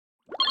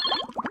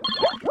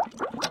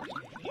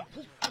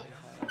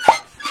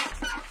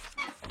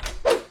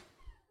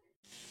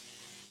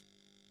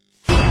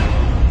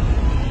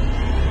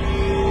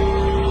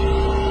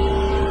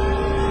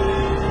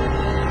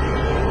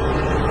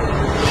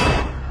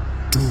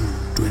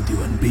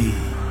be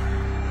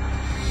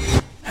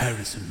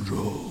Harrison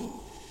Rowe.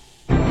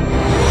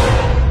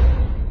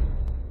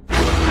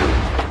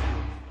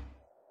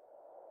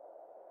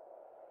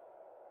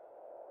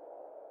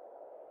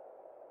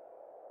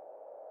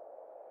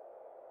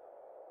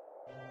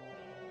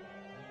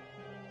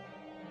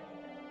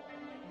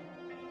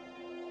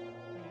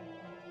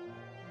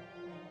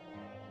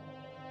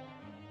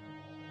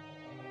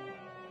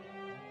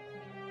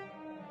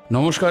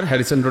 নমস্কার,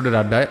 Harrison রোডের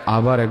আড্ডায়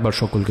আবার একবার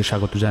সকলকে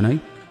স্বাগত জানাই।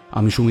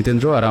 আমি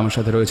সুমিতেন্দ্র, আর আমার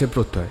সাথে রয়েছে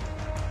প্রত্যয়।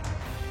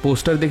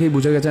 পোস্টার দেখেই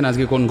বুঝে গেছেন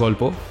আজকে কোন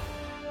গল্প।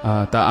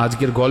 তা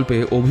আজকের গল্পে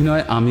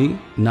অভিনয় আমি,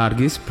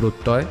 নার্গিস,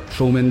 প্রত্যয়,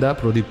 সৌমেনদা,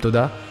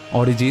 প্রদীপ্তদা,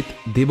 অরিজিৎ,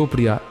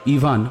 দেবপ্রিয়া,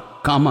 ইভান,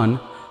 কামান,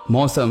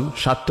 মৌসম,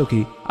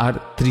 সাত্তকী আর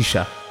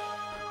তৃষা।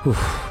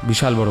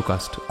 বিশাল বড়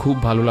কাস্ট। খুব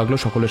ভালো লাগলো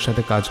সকলের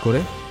সাথে কাজ করে।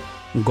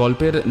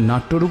 গল্পের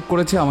নাট্যরূপ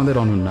করেছে আমাদের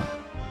অনন্যা।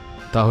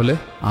 তাহলে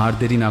আর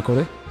দেরি না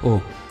করে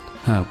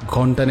হ্যাঁ,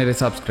 ঘন্টা নেড়ে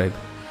সাবস্ক্রাইব,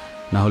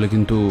 না হলে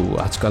কিন্তু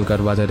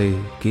আজকালকার বাজারে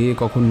কে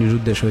কখন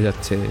নিরুদ্দেশ হয়ে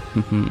যাচ্ছে।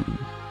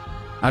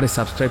 আরে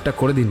সাবস্ক্রাইবটা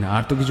করে দিন না,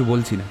 আর তো কিছু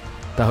বলছি না।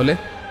 তাহলে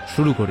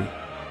শুরু করি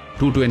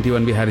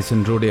 221B হ্যারিসন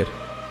রোডের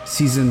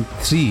সিজন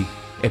 3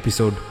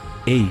 এপিসোড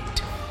 8,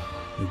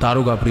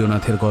 দারোগা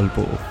প্রিয়নাথের গল্প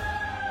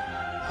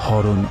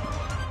হরণ।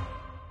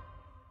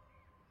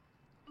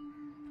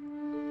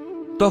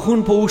 তখন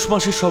পৌষ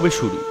মাসের সবে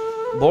শুরু।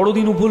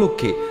 বড়দিন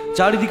উপলক্ষে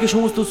চারিদিকে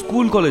সমস্ত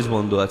স্কুল কলেজ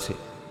বন্ধ আছে।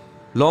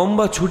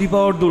 লম্বা ছুটি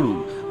পাওয়ার দরুন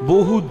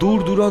বহু দূর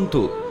দূরান্ত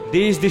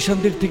দেশ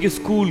দেশান্তর থেকে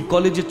স্কুল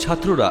কলেজের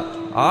ছাত্ররা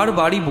আর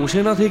বাড়ি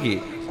বসে না থেকে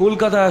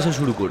কলকাতায় আসা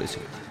শুরু করেছে।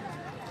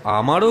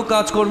 আমারও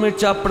কাজকর্মের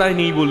চাপ প্রায়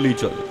নেই বললেই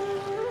চলে।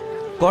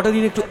 কটা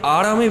দিন একটু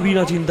আরামে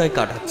বিনা চিন্তায়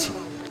কাটাচ্ছি।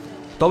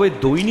 তবে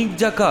দৈনিক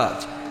যা কাজ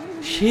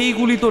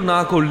সেইগুলি তো না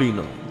করলেই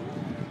নয়।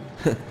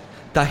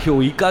 তাই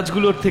ওই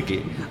কাজগুলোর থেকে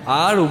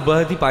আর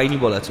অব্যাহতি পাইনি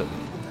বলা চলে।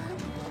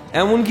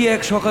 এমনকি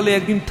এক সকালে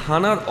একদিন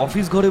থানার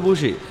অফিস ঘরে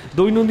বসে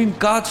দৈনন্দিন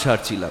কাজ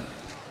সারছিলাম,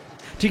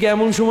 ঠিক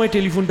এমন সময়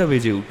টেলিফোনটা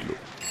বেজে উঠল।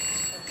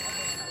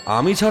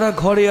 আমি ছাড়া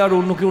ঘরে আর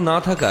অন্য কেউ না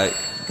থাকায়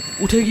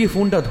উঠে গিয়ে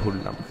ফোনটা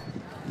ধরলাম।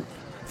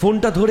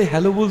 ফোনটা ধরে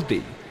হ্যালো বলতে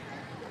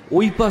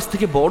ওই পাশ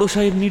থেকে বড়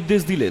সাহেব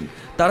নির্দেশ দিলেন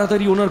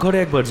তাড়াতাড়ি ওনার ঘরে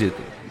একবার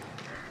যেতে।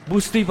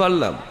 বুঝতেই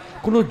পারলাম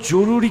কোনো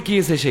জরুরি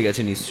কেস এসে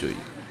গেছে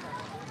নিশ্চয়ই।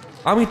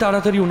 আমি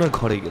তাড়াতাড়ি ওনার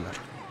ঘরে গেলাম।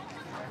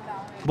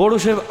 বড়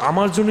সাহেব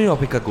আমার জন্যই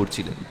অপেক্ষা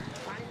করছিলেন।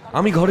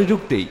 আমি ঘরে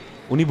ঢুকতেই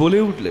উনি বলে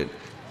উঠলেন,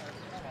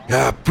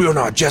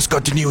 Priyonath, just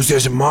got the news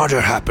there's a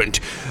murder happened,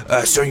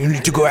 so you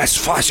need to go as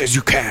fast as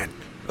you can,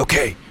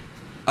 okay?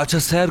 আচ্ছা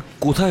স্যার,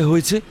 কোথায়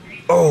হয়েছে?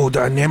 Oh,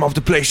 the name of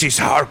the place is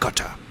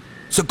Harkata.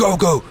 So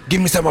go,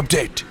 give me some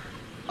update.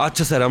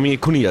 আচ্ছা sir, আমি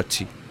এক্ষুনি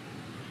যাচ্ছি।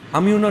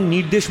 আমি ওনার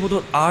নির্দেশ মতো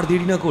আর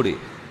দেরি না করে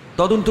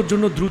তদন্তের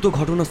জন্য দ্রুত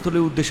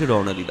ঘটনাস্থলের উদ্দেশ্যে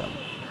রওনা দিলাম।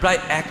 প্রায়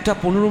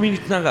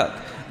 1:15 নাগাদ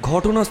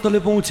ঘটনাস্থলে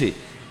পৌঁছে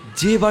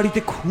যে বাড়িতে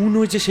খুন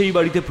হয়েছে সেই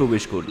বাড়িতে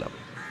প্রবেশ করলাম।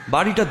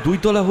 বাড়িটা 2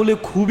 তলা হলে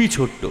খুবই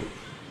ছোট্ট।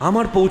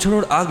 আমার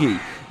পৌঁছানোর আগেই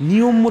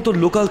নিয়ম মতো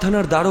লোকাল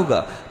থানার দারোগা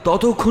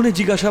ততক্ষণে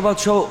জিজ্ঞাসাবাদ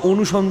সহ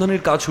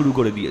অনুসন্ধানের কাজ শুরু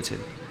করে দিয়েছেন।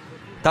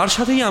 তার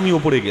সাথেই আমি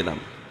ওপরে গেলাম।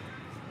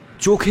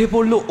 চোখে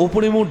পড়ল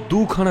ওপরে মোট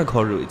 2খানা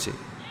ঘর রয়েছে।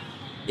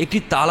 একটি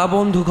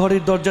তালাবন্ধ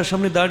ঘরের দরজার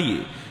সামনে দাঁড়িয়ে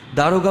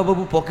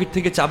দারোগাবাবু পকেট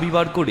থেকে চাবি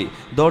বার করে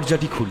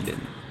দরজাটি খুললেন।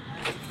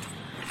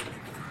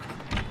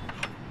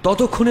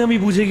 ততক্ষণে আমি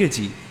বুঝে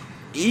গেছি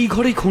এই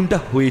ঘরেই খুনটা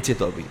হয়েছে।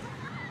 তবে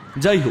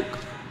যাই হোক,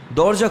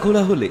 দরজা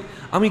খোলা হলে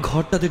আমি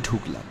ঘরটাতে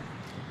ঢুকলাম।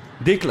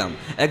 দেখলাম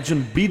একজন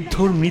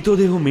বৃদ্ধর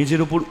মৃতদেহ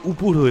মেঝের ওপর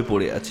উপুড় হয়ে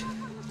পড়ে আছে,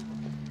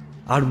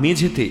 আর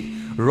মেঝেতে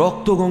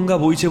রক্তগঙ্গা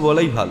বইছে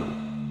বলাই ভালো।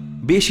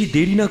 বেশি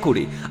দেরি না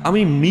করে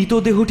আমি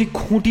মৃতদেহটি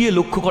খুঁটিয়ে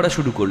লক্ষ্য করা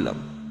শুরু করলাম।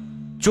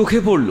 চোখে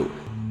পড়ল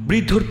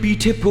বৃদ্ধর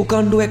পিঠে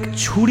প্রকাণ্ড এক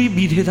ছুরি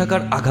বিঁধে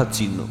থাকার আঘাত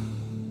চিহ্ন,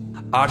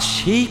 আর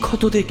সেই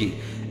ক্ষত থেকে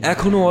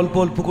এখনো অল্প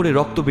অল্প করে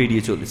রক্ত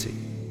বেরিয়ে চলেছে।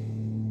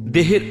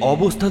 দেহের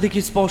অবস্থা দেখে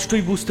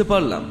স্পষ্টই বুঝতে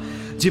পারলাম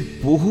যে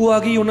বহু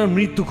আগেই ওনার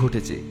মৃত্যু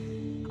ঘটেছে।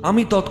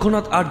 আমি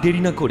তৎক্ষণাৎ আর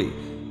দেরি না করে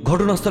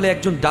ঘটনাস্থলে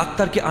একজন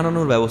ডাক্তারকে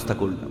আনানোর ব্যবস্থা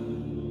করলাম।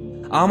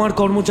 আমার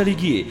কর্মচারী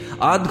গিয়ে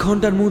আধ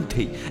ঘন্টার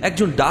মধ্যেই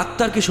একজন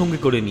ডাক্তারকে সঙ্গে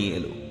করে নিয়ে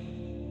এলো।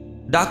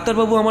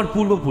 ডাক্তারবাবু আমার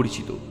পূর্ব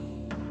পরিচিত।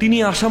 তিনি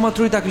আসা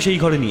মাত্রই তাকে সেই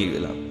ঘরে নিয়ে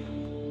গেলাম।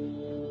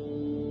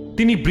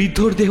 তিনি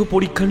বৃদ্ধর দেহ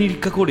পরীক্ষা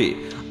নিরীক্ষা করে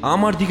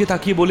আমার দিকে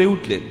তাকিয়ে বলে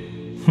উঠলেন,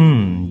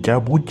 যা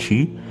বুঝছি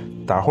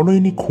তাহলে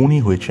ইনি খুনি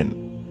হয়েছেন।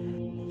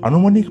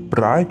 আনুমানিক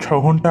প্রায় 6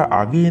 ঘন্টা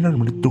আগে এনার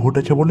মৃত্যু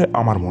ঘটেছে বলে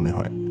আমার মনে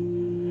হয়।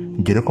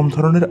 যেরকম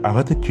ধরনের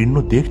আঘাতের চিহ্ন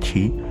দেখছি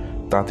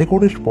তাতে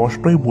করে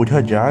স্পষ্টই বোঝা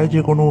যায়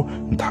যে কোনো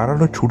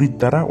ধারালো ছুরির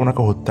দ্বারা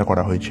ওনাকে হত্যা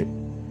করা হয়েছে।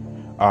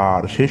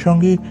 আর সেই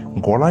সঙ্গে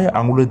গলায়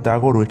আঙুলের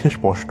দাগও রয়েছে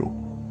স্পষ্ট,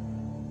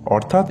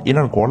 অর্থাৎ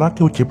এনার গলা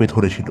কেউ চেপে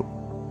ধরেছিল।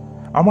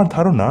 আমার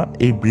ধারণা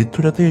এই বৃদ্ধ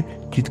যাতে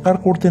চিৎকার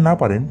করতে না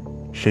পারেন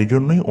সেই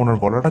জন্যই ওনার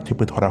গলাটা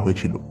চেপে ধরা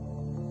হয়েছিল।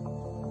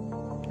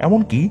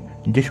 এমনকি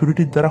যে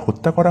ছুরিটির দ্বারা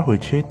হত্যা করা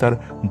হয়েছে তার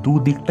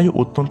দুদিকটাই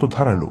অত্যন্ত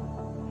ধারালো,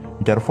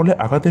 যার ফলে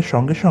আঘাতের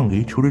সঙ্গে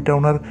সঙ্গেই ছুরিটা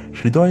ওনার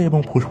হৃদয় এবং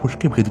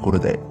ফুসফুসকে ভেদ করে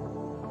দেয়।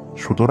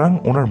 সুতরাং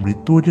ওনার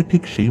মৃত্যুও যে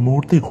ঠিক সেই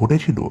মুহূর্তেই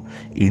ঘটেছিল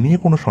এ নিয়ে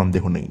কোনো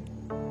সন্দেহ নেই।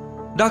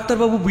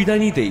 ডাক্তারবাবু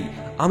বিদায় নিতেই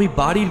আমি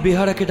বাড়ির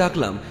বেহারাকে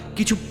ডাকলাম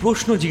কিছু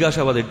প্রশ্ন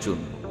জিজ্ঞাসাবাদের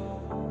জন্য।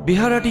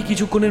 বেহারাটি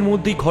কিছুক্ষণের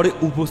মধ্যেই ঘরে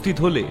উপস্থিত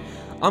হলে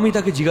আমি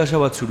তাকে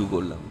জিজ্ঞাসাবাদ শুরু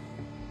করলাম।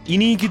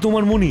 ইনিই কি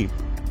তোমার মনিব?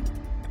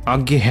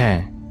 আজ্ঞে হ্যাঁ,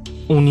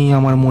 উনি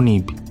আমার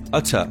মনিব।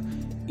 আচ্ছা,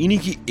 ইনি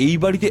কি এই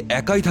বাড়িতে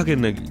একাই থাকেন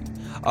নাকি?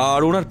 আর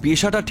ওনার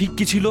পেশাটা ঠিক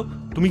কি ছিল,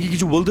 তুমি কি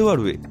কিছু বলতে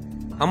পারবে?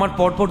 আমার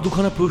পরপর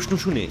দুখানা প্রশ্ন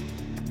শুনে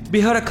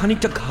বেহারা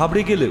খানিকটা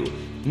ঘাবড়ে গেলেও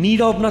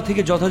নীরব না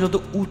থেকে যথাযথ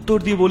উত্তর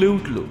দিয়ে বলে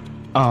উঠল,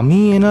 আমি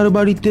এনার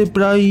বাড়িতে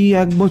প্রায়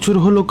 1 বছর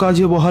হলো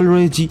কাজে বহাল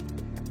রয়েছি।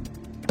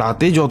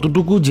 তাতে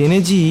যতটুকু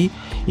জেনেছি,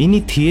 ইনি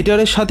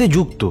থিয়েটারের সাথে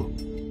যুক্ত,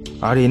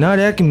 আর এনার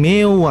এক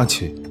মেয়েও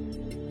আছে,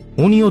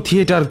 উনিও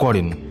থিয়েটার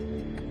করেন।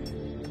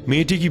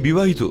 মেয়েটি কি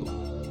বিবাহিত?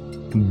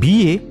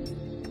 বিয়ে?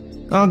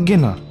 আজ্ঞে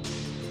না,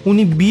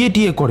 উনি বিয়ে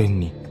টিয়ে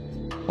করেননি,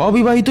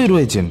 অবিবাহিতই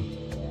রয়েছেন।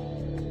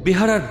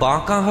 বেহারার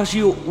বাঁকা হাসি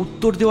ও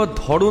উত্তর দেওয়ার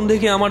ধরন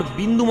দেখে আমার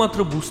বিন্দুমাত্র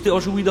বুঝতে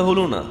অসুবিধা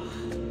হলো না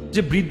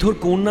যে বৃদ্ধর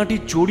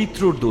কন্যাটির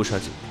চরিত্রর দোষ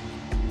আছে।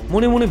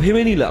 মনে মনে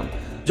ভেবে নিলাম,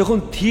 যখন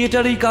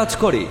থিয়েটারেই কাজ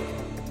করে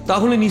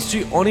তাহলে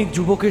নিশ্চয়ই অনেক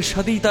যুবকের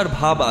সাথেই তার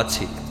ভাব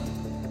আছে,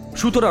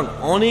 সুতরাং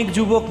অনেক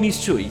যুবক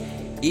নিশ্চয়ই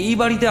এই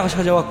বাড়িতে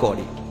আসা যাওয়া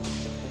করে।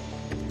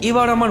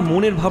 এবার আমার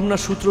মনের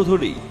ভাবনার সূত্র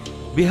ধরেই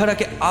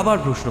বেহারাকে আবার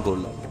প্রশ্ন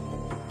করলাম,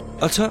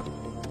 আচ্ছা,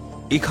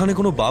 এখানে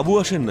কোনো বাবু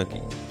আসেন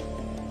নাকি?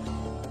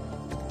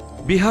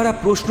 বেহারা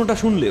প্রশ্নটা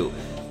শুনলেও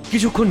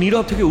কিছুক্ষণ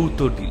নীরব থেকে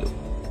উত্তর দিল,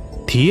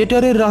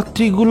 থিয়েটারের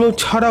রাত্রিগুলো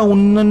ছাড়া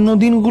অন্যান্য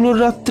দিনগুলোর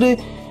রাত্রে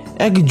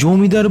এক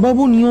জমিদার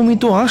বাবু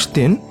নিয়মিত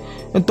আসতেন,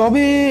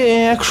 তবে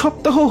 1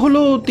 সপ্তাহ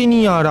হলো তিনি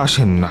আর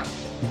আসেন না।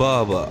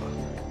 বাবা,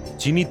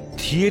 যিনি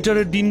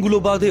থিয়েটারের দিনগুলো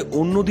বাদে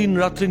অন্য দিন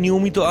রাত্রে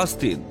নিয়মিত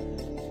আসতেন,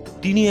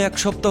 তিনি 1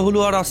 সপ্তাহ হলো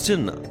আর আসছেন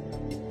না?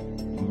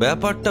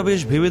 ব্যাপারটা বেশ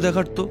ভেবে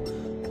দেখার তো।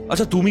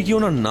 আচ্ছা, তুমি কি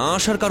ওনার না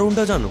আসার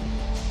কারণটা জানো?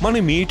 মানে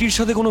মেয়েটির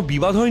সাথে কোনো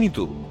বিবাদ হয়নি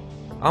তো?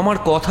 আমার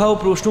কথা ও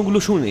প্রশ্নগুলো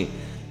শুনে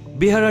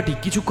বেহারাটি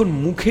কিছুক্ষণ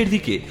মুখের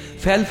দিকে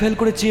ফ্যাল ফ্যাল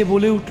করে চেয়ে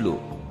বলে উঠল,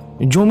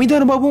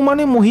 জমিদার বাবু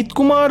মানে মোহিত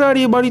কুমার আর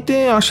এ বাড়িতে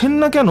আসেন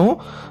না কেন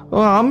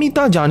আমি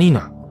তা জানি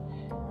না,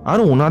 আর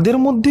ওনাদের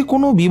মধ্যে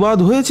কোনো বিবাদ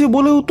হয়েছে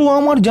বলেও তো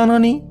আমার জানা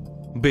নেই।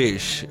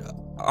 বেশ,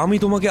 আমি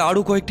তোমাকে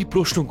আরো কয়েকটি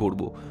প্রশ্ন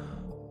করব,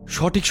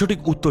 সঠিক সঠিক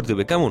উত্তর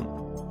দেবে, কেমন?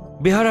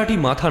 বেহারাটি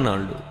মাথা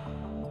নাড়ল।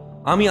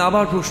 আমি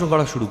আবার প্রশ্ন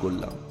করা শুরু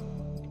করলাম,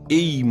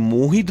 এই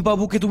মোহিত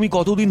বাবুকে তুমি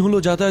কতদিন হলো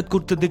যাতায়াত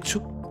করতে দেখছো?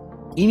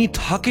 ইনি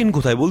থাকেন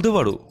কোথায় বলতে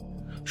পারো?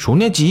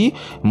 শুনেছি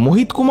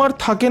মোহিত কুমার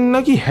থাকেন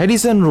নাকি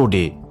হ্যারিসন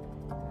রোডে।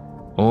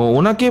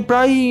 ওনাকে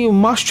প্রায় 6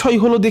 মাস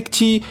হলো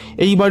দেখছি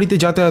এই বাড়িতে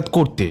যাতায়াত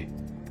করতে।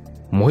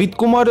 মোহিত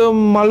কুমার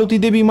মালতী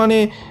দেবী মানে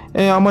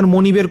আমার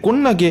মনিবের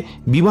কন্যাকে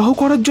বিবাহ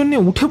করার জন্য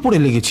উঠে পড়ে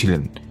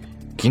লেগেছিলেন,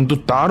 কিন্তু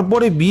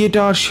তারপরে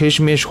বিয়েটা আর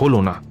শেষমেশ হলো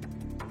না,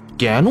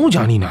 কেন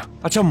জানি না।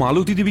 আচ্ছা,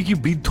 মালতী দেবী কি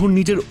বৃদ্ধর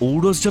নিজের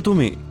ঔরসজাত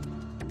মেয়ে?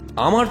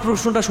 আমার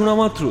প্রশ্নটা শোনা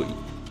মাত্রই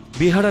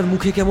বেহারার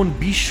মুখে কেমন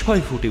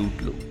বিস্ময় ফুটে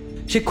উঠল।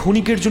 সে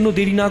ক্ষণিকের জন্য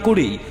দেরি না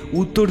করেই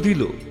উত্তর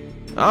দিল,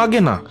 আগে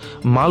না,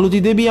 মালতী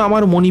দেবী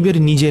আমার মনিবের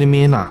নিজের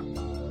মেয়ে না।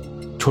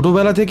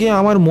 ছোটবেলা থেকে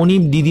আমার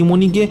মনিব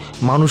দিদিমণিকে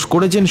মানুষ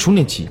করেছেন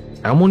শুনেছি,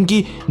 এমনকি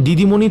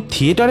দিদিমণির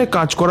থিয়েটারে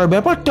কাজ করার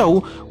ব্যাপারটাও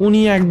উনি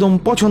একদম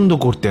পছন্দ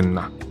করতেন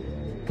না।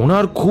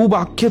 ওনার খুব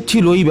আক্ষেপ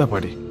ছিল এই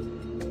ব্যাপারে।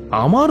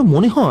 আমার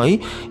মনে হয়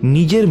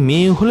নিজের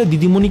মেয়ে হলে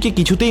দিদিমণিকে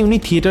কিছুতেই উনি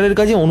থিয়েটারের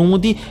কাজে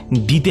অনুমতি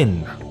দিতেন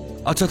না।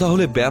 আচ্ছা,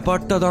 তাহলে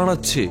ব্যাপারটা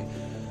দাঁড়াচ্ছে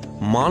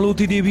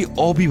মালতী দেবী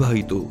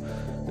অবিবাহিত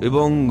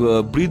এবং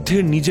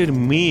বৃদ্ধের নিজের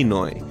মেয়ে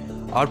নয়,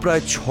 আর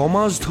প্রায় 6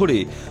 মাস ধরে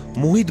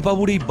মোহিত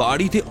বাবুর এই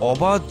বাড়িতে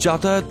অবাধ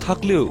যাতায়াত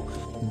থাকলেও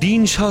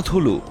দিন 7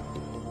 হলো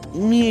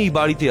উনি এই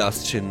বাড়িতে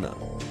আসছেন না।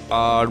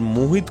 আর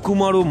মোহিত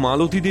কুমার ও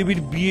মালতী দেবীর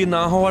বিয়ে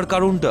না হওয়ার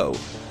কারণটাও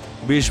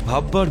বেশ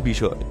ভাববার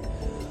বিষয়।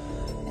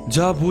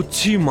 যা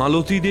বুঝছি,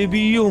 মালতী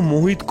দেবী ও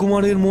মোহিত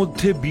কুমারের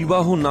মধ্যে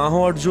বিবাহ না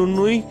হওয়ার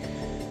জন্যই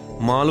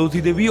মালতী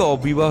দেবী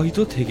অবিবাহিত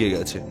থেকে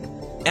গেছেন।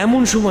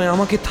 এমন সময়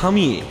আমাকে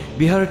থামিয়ে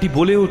বেহারাটি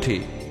বলে ওঠে,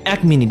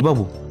 1 মিনিট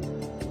বাবু,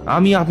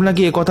 আমি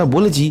আপনাকে কথা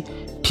বলেছি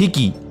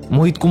ঠিকই,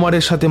 মোহিত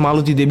কুমারের সাথে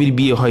মালতী দেবীর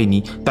বিয়ে হয়নি,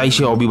 তাই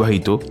সে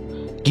অবিবাহিত,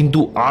 কিন্তু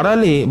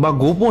আড়ালে বা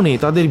গোপনে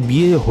তাদের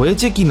বিয়ে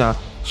হয়েছে কিনা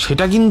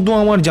সেটা কিন্তু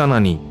আমার জানা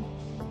নেই।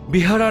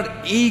 বেহারার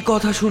এই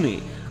কথা শুনে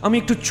আমি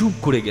একটু চুপ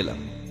করে গেলাম।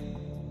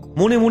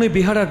 মনে মনে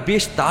বেহারার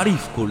বেশ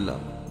তারিফ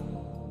করলাম।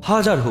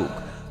 হাজার হোক,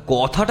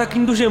 কথাটা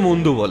কিন্তু সে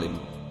মন্দ বলেন।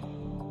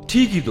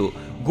 ঠিকই তো,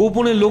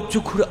 গোপনে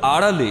লোকচক্ষুর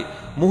আড়ালে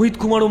মোহিত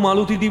কুমার ও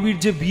মালতী দেবীর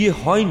যে বিয়ে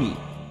হয়নি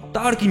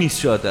তার কি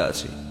নিশ্চয়তা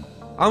আছে?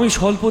 আমি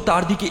স্বল্প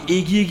তার দিকে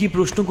এগিয়ে গিয়ে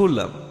প্রশ্ন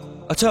করলাম,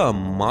 আচ্ছা,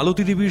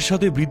 মালতী দেবীর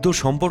সাথে বৃদ্ধর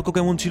সম্পর্ক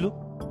কেমন ছিল?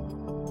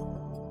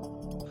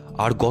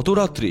 আর গত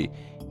রাত্রে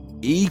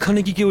এইখানে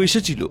কি কেউ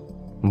এসেছিল?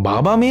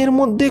 বাবা মেয়ের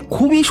মধ্যে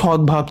খুবই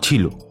সদ্ভাব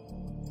ছিল।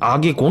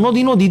 আগে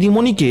কোনোদিনও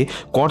দিদিমণিকে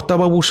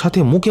কর্তাবাবুর সাথে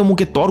মুখে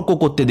মুখে তর্ক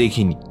করতে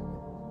দেখিনি,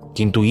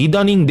 কিন্তু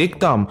ইদানিং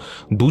দেখতাম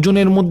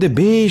দুজনের মধ্যে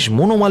বেশ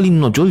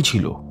মনোমালিন্য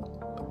চলছিল।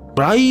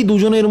 প্রায়ই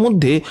দুজনের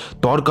মধ্যে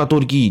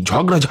তর্কাতর্কি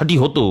ঝগড়াঝাটি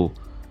হতো।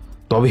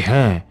 তবে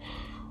হ্যাঁ,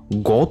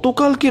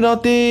 গতকালকে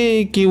রাতে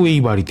কেউ এই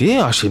বাড়িতে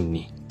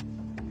আসেননি।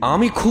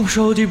 আমি খুব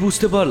সহজেই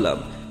বুঝতে পারলাম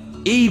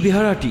এই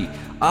বেহারাটি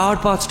আর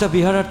 5টা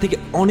বেহারার থেকে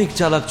অনেক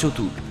চালাক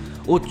চতুর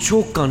ও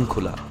চোখ কান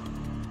খোলা।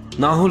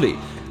 না হলে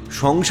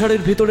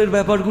সংসারের ভেতরের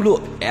ব্যাপারগুলো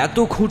এত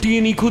খুঁটিয়ে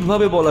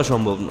নিখুঁতভাবে বলা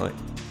সম্ভব নয়।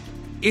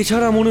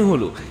 এছাড়া মনে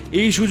হলো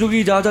এই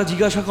সুযোগেই যা যা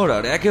জিজ্ঞাসা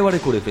করার একেবারে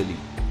করে ফেলি,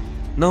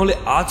 না হলে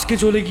আজকে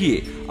চলে গিয়ে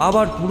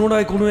আবার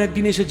পুনরায় কোনো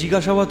একদিন এসে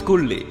জিজ্ঞাসাবাদ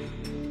করলে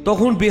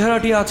তখন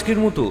বেহারাটি আজকের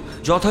মতো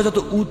যথাযথ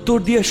উত্তর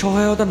দিয়ে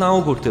সহায়তা নাও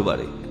করতে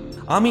পারে।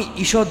 আমি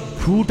ঈষৎ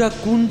ভ্রুটা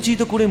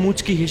কুঞ্চিত করে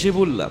মুচকি হেসে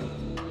বললাম,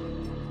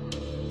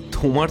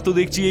 তোমার তো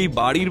দেখছি এই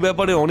বাড়ির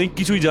ব্যাপারে অনেক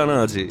কিছুই জানা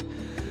আছে।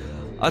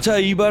 আচ্ছা,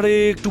 এইবারে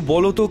একটু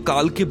বলো তো,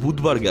 কালকে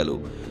বুধবার গেল,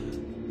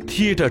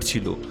 থিয়েটার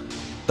ছিল,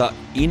 তা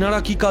এনারা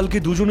কি কালকে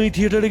দুজনেই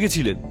থিয়েটারে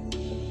গেছিলেন?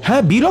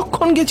 হ্যাঁ,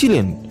 বিলক্ষণ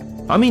গেছিলেন।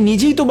 আমি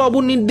নিজেই তো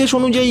বাবুর নির্দেশ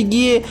অনুযায়ী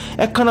গিয়ে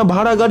একখানা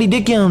ভাড়া গাড়ি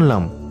ডেকে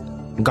আনলাম।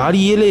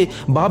 গাড়ি এলে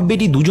বাপ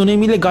বেটি দুজনে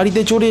মিলে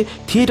গাড়িতে চড়ে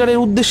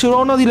থিয়েটারের উদ্দেশ্যে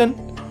রওনা দিলেন।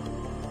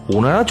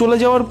 ওনারা চলে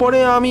যাওয়ার পরে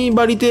আমি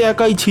বাড়িতে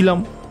একাই ছিলাম।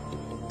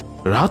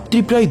 রাত্রি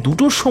প্রায়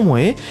 2টোর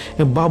সময়ে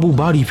বাবু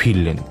বাড়ি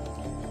ফিরলেন।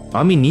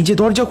 আমি নিজে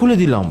দরজা খুলে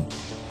দিলাম।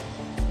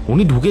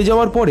 উনি ঢুকে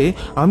যাওয়ার পরে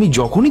আমি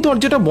যখনই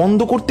দরজাটা বন্ধ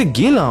করতে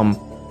গেলাম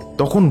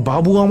তখন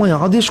বাবু আমায়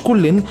আদেশ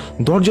করলেন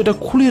দরজাটা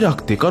খুলে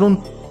রাখতে, কারণ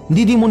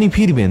দিদিমণি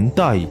ফিরবেন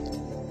তাই।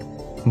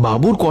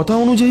 বাবুর কথা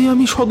অনুযায়ী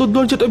আমি সদর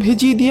দরজাটা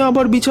ভেজিয়ে দিয়ে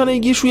আবার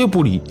বিছানায় গিয়ে শুয়ে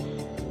পড়ি।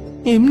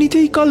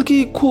 এমনিতেই কালকে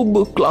খুব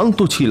ক্লান্ত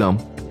ছিলাম,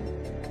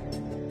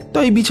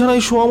 তাই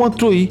বিছানায় শোয়া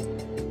মাত্রই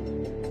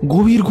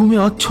গভীর ঘুমে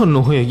আচ্ছন্ন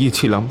হয়ে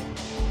গিয়েছিলাম।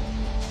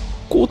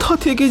 কোথা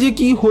থেকে যে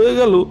কি হয়ে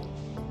গেল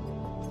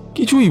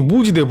কিছুই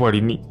বুঝতে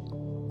পারিনি।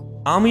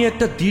 আমি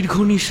একটা দীর্ঘ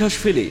নিঃশ্বাস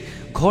ফেলে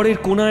ঘরের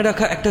কোনায়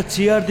রাখা একটা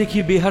চেয়ার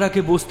দেখিয়ে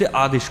বেহারাকে বসতে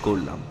আদেশ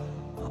করলাম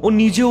ও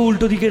নিজেও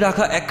উল্টো দিকে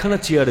রাখা একখানা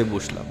চেয়ারে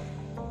বসলাম।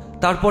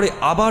 তারপরে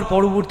আবার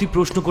পরবর্তী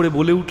প্রশ্ন করে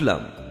বলে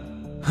উঠলাম,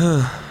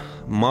 হ্যাঁ,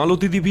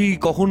 মালতী দেবী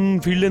কখন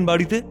ফিরলেন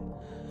বাড়িতে,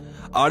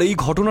 আর এই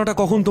ঘটনাটা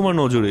কখন তোমার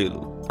নজরে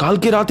এলো?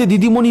 কালকে রাতে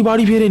দিদিমণি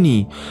বাড়ি ফেরেনি,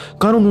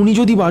 কারণ উনি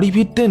যদি বাড়ি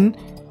ফিরতেন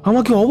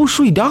আমাকে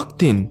অবশ্যই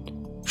ডাকতেন।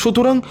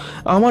 সুতরাং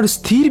আমার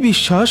স্থির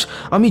বিশ্বাস,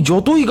 আমি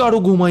যতই গাঢ়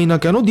ঘুমাই না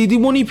কেন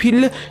দিদিমণি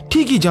ফিরলে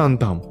ঠিকই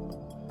জানতাম।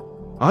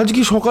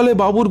 আজকে সকালে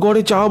বাবুর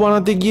ঘরে চা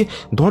বানাতে গিয়ে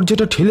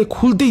দরজাটা ঠেলে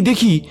খুলতেই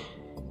দেখি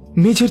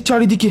মেঝের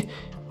চারিদিকে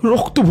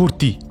রক্ত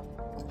ভর্তি,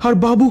 আর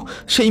বাবু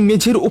সেই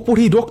মেঝের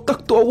ওপরেই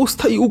রক্তাক্ত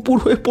অবস্থায় উপুর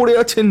হয়ে পড়ে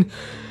আছেন।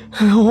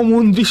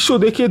 অমন দৃশ্য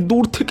দেখে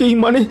দূর থেকেই,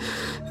 মানে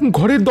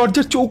ঘরের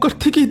দরজার চৌকাঠ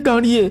থেকেই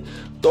দাঁড়িয়ে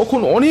তখন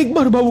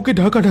অনেকবার বাবুকে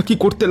ডাকাডাকি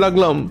করতে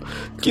লাগলাম,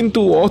 কিন্তু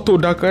অত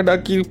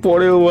ডাকাডাকির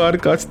পরেও আর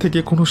কাছ থেকে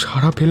কোনো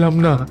সাড়া পেলাম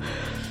না।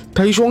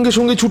 তাই সঙ্গে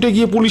সঙ্গে ছুটে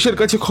গিয়ে পুলিশের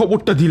কাছে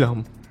খবরটা দিলাম।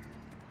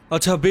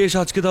 আচ্ছা বেশ,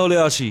 আজকে তাহলে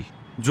আসি।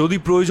 যদি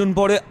প্রয়োজন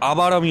পড়ে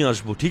আবার আমি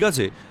আসবো, ঠিক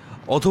আছে?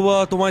 অথবা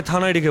তোমায়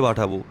থানায় ডেকে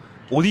পাঠাবো।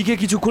 ওদিকে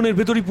কিছুক্ষণের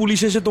ভেতরই পুলিশ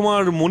এসে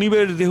তোমার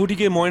মনিবের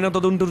দেহটিকে ময়না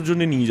তদন্তের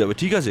জন্য নিয়ে যাবে,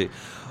 ঠিক আছে?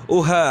 ও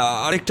হ্যাঁ,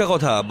 আরেকটা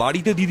কথা,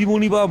 বাড়িতে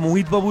দিদিমণি বা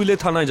মোহিতবাবু এলে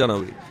থানায়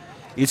জানাবে।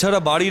 এছাড়া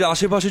বাড়ির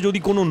আশেপাশে যদি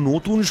কোনো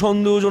নতুন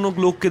সন্দেহজনক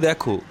লোককে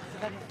দেখো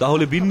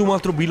তাহলে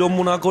বিন্দুমাত্র বিলম্ব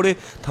না করে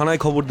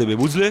থানায় খবর দেবে,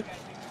 বুঝলে?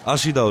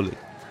 আসি তাহলে।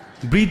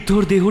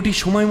 বৃদ্ধর দেহটি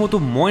সময় মতো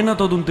ময়না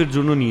তদন্তের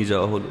জন্য নিয়ে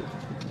যাওয়া হলো।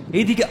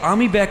 এইদিকে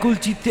আমি ব্যাকুল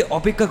চিত্তে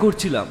অপেক্ষা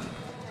করছিলাম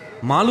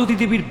মালতী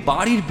দেবীর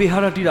বাড়ির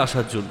বেহারাটির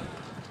আসার জন্য।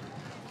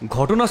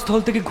 ঘটনাস্থল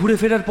থেকে ঘুরে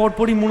ফেরার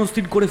পরপরই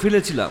মনস্থির করে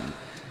ফেলেছিলাম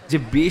যে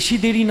বেশি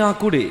দেরি না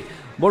করে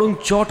বরং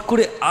চট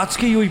করে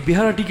আজকেই ওই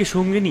বেহারাটিকে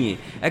সঙ্গে নিয়ে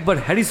একবার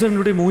হ্যারিসন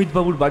রোডে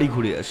মোহিতবাবুর বাড়ি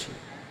ঘুরে আসি।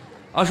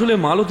 আসলে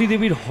মালতী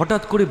দেবীর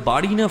হঠাৎ করে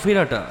বাড়ি না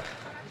ফেরাটা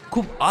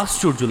খুব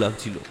আশ্চর্য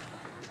লাগছিল।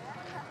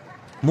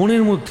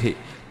 মনের মধ্যে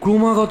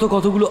ক্রমাগত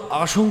কতগুলো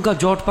আশঙ্কা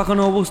জট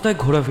পাকানো অবস্থায়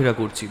ঘোরাফেরা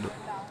করছিল।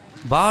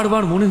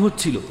 বারবার মনে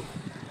হচ্ছিল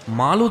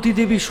মালতী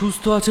দেবী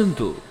সুস্থ আছেন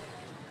তো?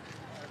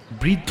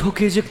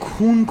 বৃদ্ধকে যে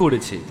খুন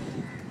করেছে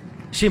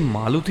সে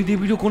মালতী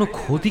দেবীরও কোনো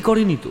ক্ষতি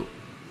করেনি তো?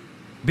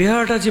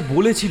 বেহারাটা যে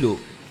বলেছিল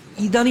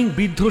ইদানিং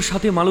বৃদ্ধর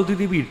সাথে মালতী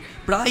দেবীর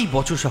প্রায়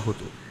বচসা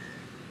হতো,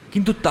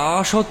 কিন্তু তা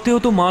সত্ত্বেও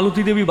তো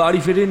মালতী দেবী বাড়ি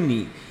ফেরেননি,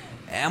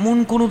 এমন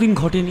কোনো দিন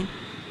ঘটেনি।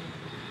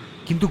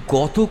 কিন্তু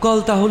গতকাল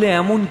তাহলে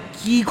এমন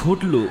কি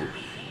ঘটল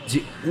যে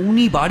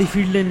উনি বাড়ি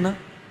ফিরলেন না?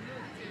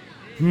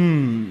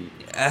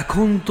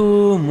 এখন তো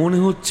মনে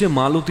হচ্ছে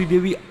মালতী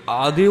দেবী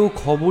আদেও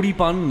খবরই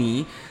পাননি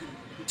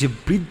যে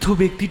বৃদ্ধ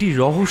ব্যক্তিটি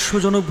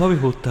রহস্যজনকভাবে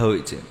হত্যা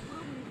হয়েছে।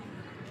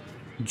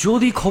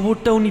 যদি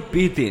খবরটা উনি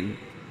পেতেন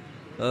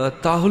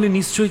তাহলে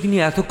নিশ্চয়ই তিনি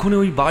এতক্ষণে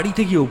ওই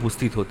বাড়িতে গিয়ে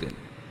উপস্থিত হতেন।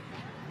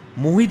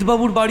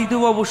 মোহিতবাবুর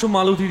বাড়িতেও অবশ্য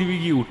মালতী দেবী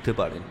গিয়ে উঠতে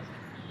পারেন।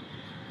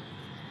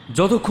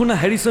 যতক্ষণ না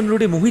হ্যারিসন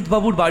রোডে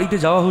মোহিতবাবুর বাড়িতে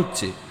যাওয়া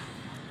হচ্ছে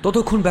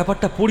ততক্ষণ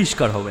ব্যাপারটা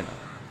পরিষ্কার হবে না।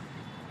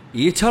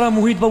 এছাড়া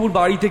মোহিতবাবুর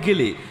বাড়িতে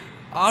গেলে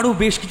আরও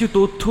বেশ কিছু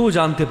তথ্যও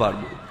জানতে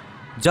পারব,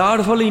 যার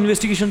ফলে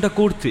ইনভেস্টিগেশনটা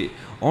করতে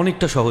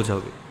অনেকটা সহজ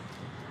হবে।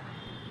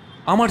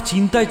 আমার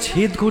চিন্তায়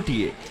ছেদ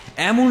ঘটিয়ে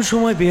এমন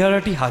সময়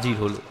বেহারাটি হাজির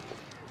হলো।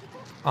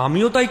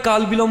 আমিও তাই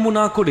কাল বিলম্ব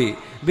না করে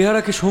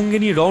বেহারাকে সঙ্গে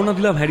নিয়ে রওনা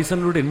দিলাম হ্যারিসন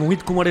রোডের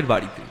মোহিত কুমারের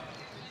বাড়িতে।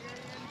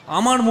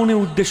 আমার মনে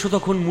উদ্দেশ্য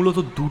তখন মূলত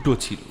দুটো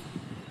ছিল।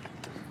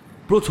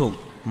 প্রথম,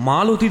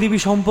 মালতী দেবী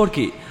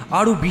সম্পর্কে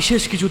আরও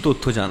বিশেষ কিছু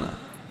তথ্য জানা,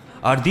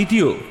 আর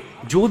দ্বিতীয়,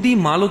 যদি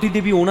মালতী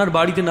দেবী ওনার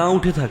বাড়িতে না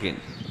উঠে থাকেন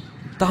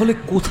তাহলে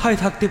কোথায়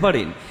থাকতে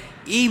পারেন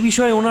এই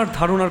বিষয়ে ওনার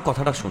ধারণার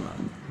কথাটা শোনা।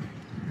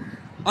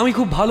 আমি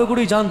খুব ভালো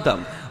করেই জানতাম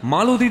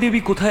মালতী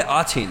দেবী কোথায়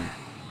আছেন,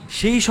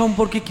 সেই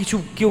সম্পর্কে কিছু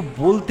কেউ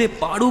বলতে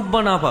পারুক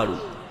বা না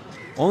পারুক,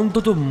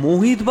 অন্তত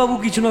মোহিতবাবু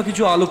কিছু না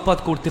কিছু আলোকপাত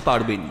করতে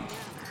পারবেন।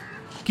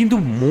 কিন্তু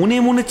মনে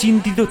মনে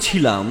চিন্তিত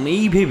ছিলাম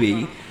এই ভেবেই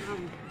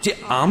যে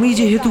আমি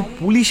যেহেতু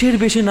পুলিশের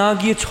বেশে না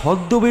গিয়ে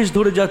ছদ্মবেশ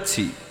ধরে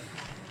যাচ্ছি,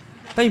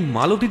 তাই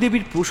মালতী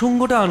দেবীর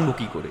প্রসঙ্গটা আনবো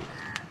কি করে।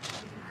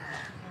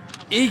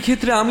 এই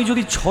ক্ষেত্রে আমি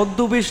যদি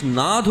ছদ্মবেশ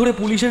না ধরে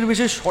পুলিশের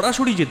বেশে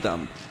সরাসরি যেতাম,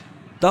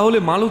 তাহলে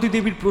মালতী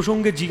দেবীর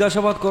প্রসঙ্গে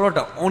জিজ্ঞাসাবাদ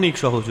করাটা অনেক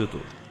সহজ হতো।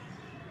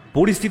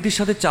 পরিস্থিতির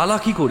সাথে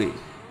চালাকি করে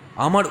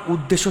আমার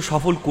উদ্দেশ্য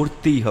সফল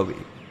করতেই হবে।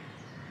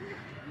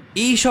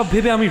 এই সব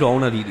ভেবে আমি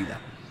রওনা দিয়ে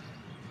দিলাম।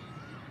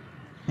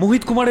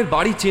 মোহিত কুমারের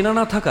বাড়ি চেনা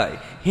না থাকায়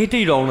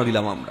হেঁটেই রওনা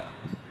দিলাম আমরা।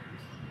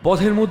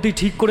 পথের মধ্যেই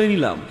ঠিক করে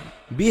নিলাম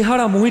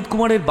বেহারা মোহিত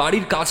কুমারের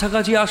বাড়ির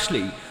কাছাকাছি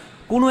আসলেই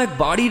কোনো এক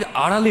বাড়ির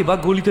আড়ালে বা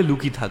গলিতে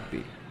লুকিয়ে থাকবে।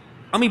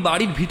 আমি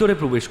বাড়ির ভিতরে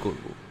প্রবেশ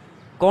করব।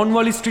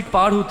 কর্নওয়ালি স্ট্রিট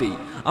পার হতেই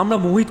আমরা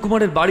মোহিত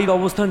কুমারের বাড়ির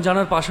অবস্থান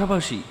জানার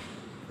পাশাপাশি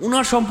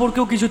ওনার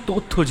সম্পর্কেও কিছু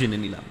তথ্য জেনে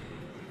নিলাম।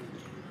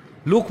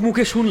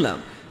 লোকমুখে শুনলাম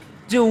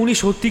যে উনি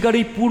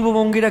সত্যিকারেই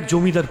পূর্ববঙ্গের এক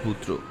জমিদার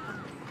পুত্র।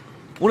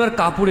 ওনার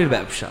কাপড়ের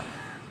ব্যবসা,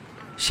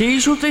 সেই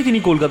সূত্রেই তিনি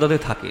কলকাতাতে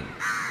থাকেন।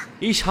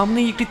 এই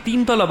সামনেই একটি 3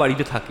 তলা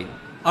বাড়িতে থাকেন,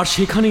 আর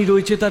সেখানেই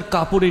রয়েছে তার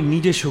কাপড়ের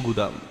নিজস্ব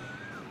গুদাম।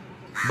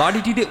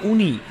 বাড়িটিতে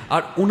উনি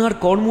আর ওনার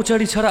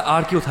কর্মচারী ছাড়া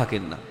আর কেউ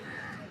থাকেন না।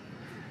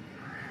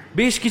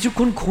 বেশ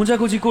কিছুক্ষণ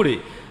খোঁজাখুঁজি করে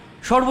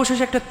সর্বশেষ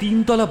একটা 3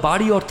 তলা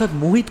বাড়ি অর্থাৎ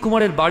মোহিত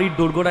কুমারের বাড়ির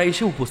দোরগোড়ায়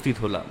এসে উপস্থিত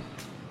হলাম।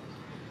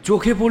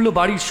 চোখে পড়ল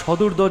বাড়ির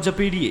সদর দরজা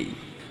পেরিয়েই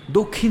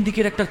দক্ষিণ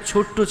দিকের একটা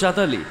ছোট্ট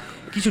চাতালে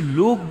কিছু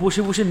লোক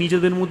বসে বসে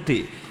নিজেদের মধ্যে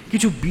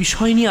কিছু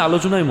বিষয় নিয়ে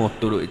আলোচনায়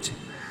মত্ত রয়েছে।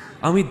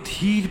 আমি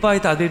ধীর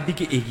পায়ে তাদের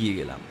দিকে এগিয়ে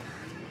গেলাম।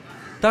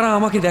 তারা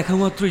আমাকে দেখা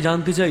মাত্রই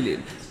জানতে চাইলেন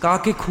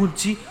কাকে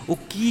খুঁজছি ও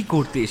কি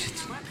করতে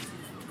এসেছি।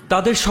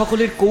 তাদের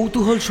সকলের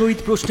কৌতূহল সহিত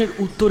প্রশ্নের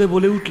উত্তরে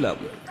বলে উঠলাম,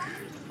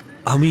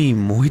 আমি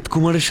মোহিত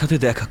কুমারের সাথে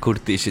দেখা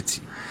করতে এসেছি।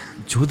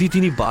 যদি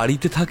তিনি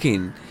বাড়িতে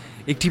থাকেন,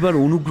 একটিবার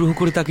অনুগ্রহ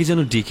করে তাকে যেন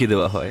ডেকে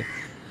দেওয়া হয়।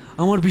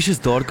 আমার বিশেষ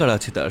দরকার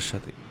আছে তার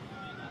সাথে।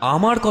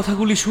 আমার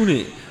কথাগুলি শুনে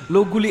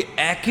লোকগুলি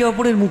একে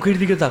অপরের মুখের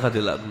দিকে তাকাতে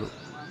লাগলো।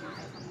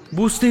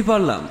 বুঝতেই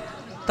পারলাম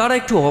তারা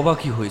একটু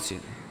অবাকই হয়েছে।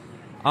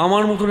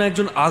 আমার মতন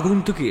একজন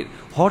আগন্তুকের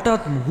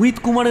হঠাৎ মোহিত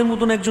কুমারের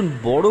মতন একজন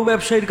বড়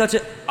ব্যবসায়ীর কাছে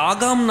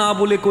আগাম না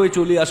বলে কয়ে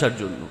চলে আসার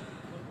জন্য।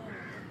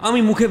 আমি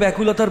মুখে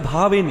ব্যাকুলতার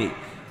ভাব এনে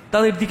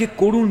তাদের দিকে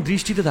করুণ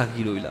দৃষ্টিতে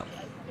তাকিয়ে রইলাম।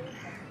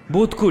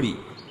 বোধ করি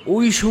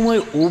ওই সময়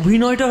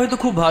অভিনয়টা হয়তো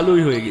খুব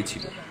ভালোই হয়ে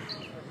গেছিল,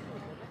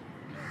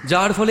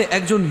 যার ফলে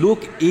একজন লোক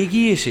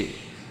এগিয়ে এসে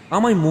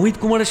আমায় মোহিত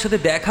কুমারের সাথে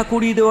দেখা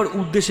করিয়ে দেওয়ার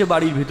উদ্দেশ্যে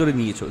বাড়ির ভিতরে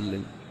নিয়ে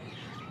চললেন।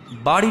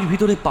 বাড়ির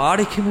ভিতরে পা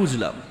রেখে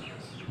বুঝলাম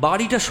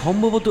বাড়িটা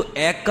সম্ভবত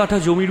 1 কাঠা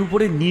জমির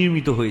উপরে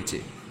নির্মিত হয়েছে,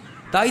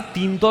 তাই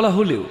 3 তলা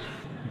হলেও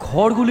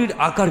ঘরগুলির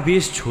আকার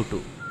বেশ ছোট।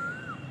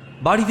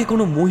 বাড়িতে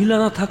কোনো মহিলা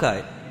না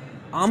থাকায়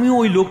আমিও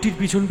ওই লোকটির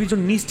পিছন পিছন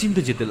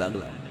নিশ্চিন্তে যেতে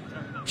লাগলাম।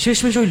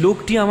 শেষমেশ ওই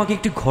লোকটি আমাকে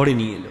একটি ঘরে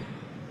নিয়ে এলো।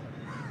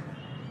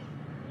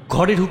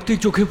 ঘরে ঢুকতেই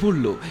চোখে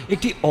পড়ল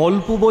একটি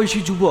অল্প বয়সী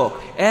যুবক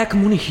এক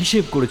মনে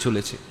হিসেব করে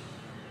চলেছে।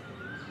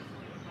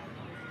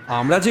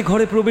 আমরা যে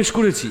ঘরে প্রবেশ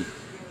করেছি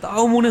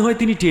তাও মনে হয়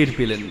তিনি টের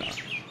পেলেন না।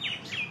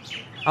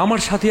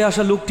 আমার সাথে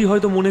আসা লোকটি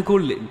হয়তো মনে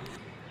করলেন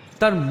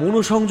তার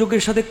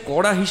মনোসংযোগের সাথে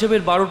কড়া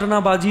হিসেবের 12টা না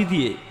বাজিয়ে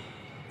দিয়ে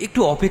একটু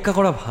অপেক্ষা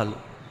করা ভালো।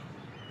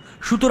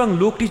 সুতরাং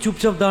লোকটি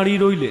চুপচাপ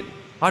দাঁড়িয়ে রইলেন,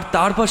 আর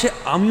তার পাশে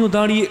আমিও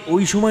দাঁড়িয়ে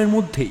ওই সময়ের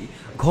মধ্যেই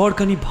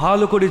ঘরখানি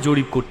ভালো করে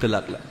জরিপ করতে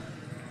লাগলাম।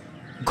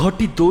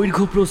 ঘরটি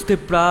দৈর্ঘ্য প্রস্থে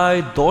প্রায়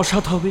 10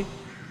 হাত হবে।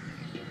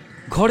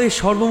 ঘরে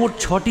সর্বমোট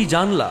 6টি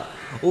জানলা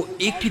ও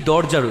একটি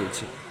দরজা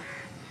রয়েছে।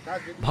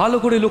 ভালো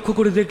করে লক্ষ্য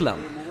করে দেখলাম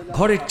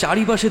ঘরের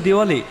চারিপাশে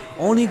দেওয়ালে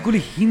অনেকগুলি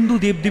হিন্দু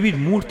দেবদেবীর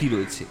মূর্তি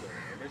রয়েছে।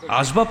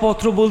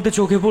 আসবাবপত্র বলতে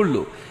চোখে পড়ল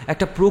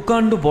একটা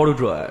প্রকাণ্ড বড়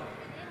ড্রয়ার,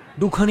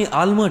 2খানি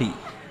আলমারি,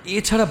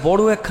 এছাড়া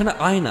বড় একখানা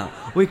আয়না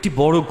ও একটি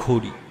বড়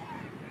ঘড়ি।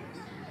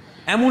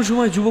 এমন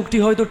সময় যুবকটি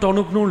হয়তো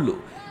টনক নড়ল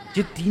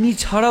যে তিনি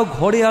ছাড়াও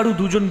ঘরে আরও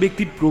 2জন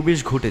ব্যক্তির প্রবেশ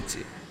ঘটেছে।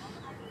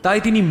 তাই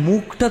তিনি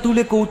মুখটা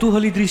তুলে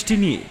কৌতূহলী দৃষ্টি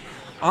নিয়ে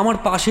আমার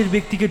পাশের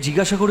ব্যক্তিকে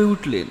জিজ্ঞাসা করে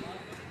উঠলেন,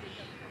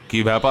 কি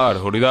ব্যাপার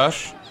হরিদাস,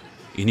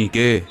 ইনি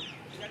কে?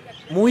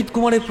 মোহিত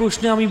কুমারের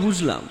প্রশ্নে আমি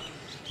বুঝলাম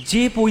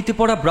যে পইতে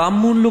পড়া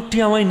ব্রাহ্মণ লোকটি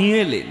আমায় নিয়ে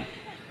এলেন,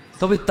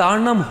 তবে তার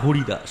নাম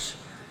হরিদাস।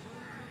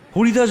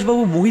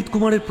 হরিদাসবাবু মোহিত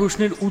কুমারের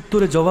প্রশ্নের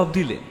উত্তরে জবাব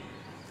দিলেন,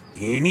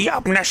 ইনি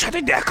আপনার সাথে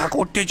দেখা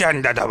করতে চান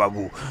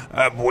দাদাবাবু,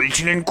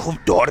 বলছিলেন খুব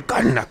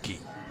দরকার নাকি?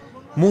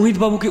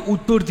 মোহিতবাবুকে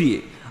উত্তর দিয়ে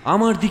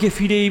আমার দিকে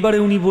ফিরে এইবারে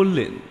উনি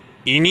বললেন,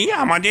 ইনি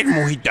আমাদের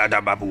মোহিত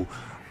দাদাবাবু,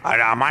 আর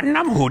আমার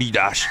নাম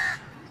হরিদাস।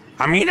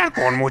 আমি এনার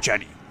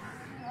কর্মচারী।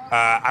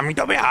 আমি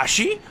তবে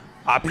আসি।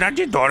 আপনার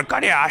যে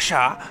দরকারে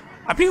আসা,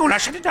 আপনি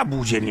ওনার সাথে তা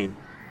বুঝে নিন।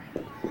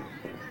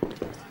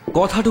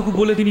 কথাটুকু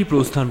বলে তিনি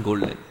প্রস্থান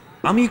করলেন।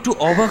 আমি একটু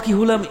অবাকই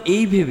হলাম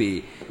এই ভেবে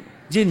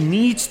যে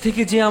নিচ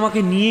থেকে যে আমাকে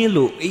নিয়ে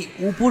এলো এই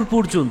উপর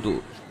পর্যন্ত,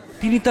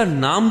 তিনি তার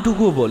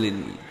নামটুকুও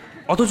বলেননি।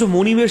 অথচ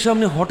মনিবের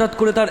সামনে হঠাৎ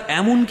করে তার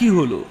এমন কি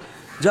হলো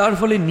যার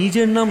ফলে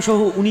নিজের নাম সহ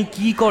উনি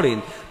কি করেন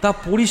তা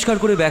পরিষ্কার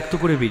করে ব্যক্ত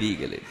করে বেরিয়ে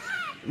গেলেন।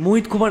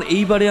 মোহিত কুমার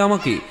এইবারে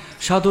আমাকে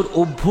সাদর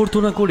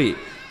অভ্যর্থনা করে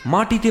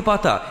মাটিতে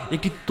পাতা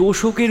একটি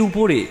তোষকের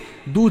উপরে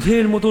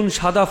দুধের মতন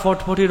সাদা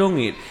ফটফটে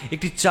রঙের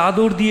একটি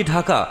চাদর দিয়ে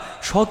ঢাকা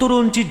 17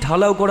 ইঞ্চির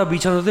ঢালাও করা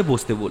বিছানাতে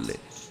বসতে বললেন।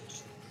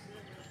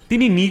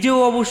 তিনি নিজেও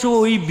অবশ্য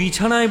ওই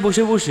বিছানায়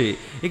বসে বসে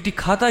একটি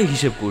খাতায়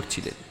হিসেব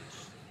করছিলেন।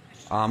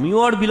 আমিও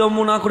আর বিলম্ব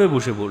না করে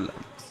বসে পড়লাম।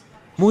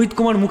 মোহিত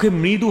কুমার মুখে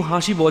মৃদু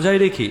হাসি বজায়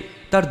রেখে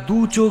তার দু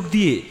চোখ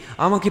দিয়ে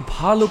আমাকে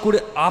ভালো করে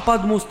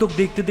আপাদমস্তক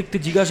দেখতে দেখতে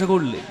জিজ্ঞাসা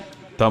করলেন,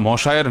 তা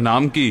মশায়ের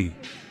নাম কি?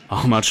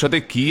 আমার সাথে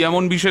কি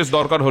এমন বিশেষ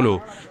দরকার হলো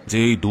যে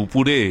এই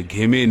দুপুরে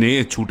ঘেমে নিয়ে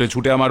ছুটে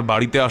ছুটে আমার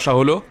বাড়িতে আসা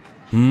হলো?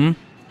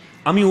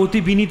 আমি অতি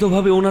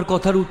বিনীতভাবে ওনার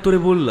কথার উত্তরে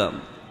বললাম,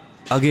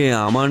 আগে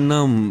আমার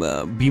নাম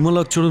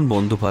বিমলাচরণ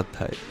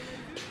বন্দ্যোপাধ্যায়।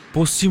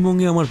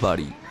 পশ্চিমবঙ্গে আমার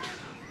বাড়ি।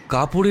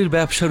 কাপড়ের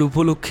ব্যবসার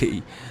উপলক্ষেই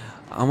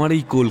আমার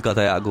এই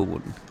কলকাতায়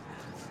আগমন।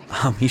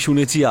 আমি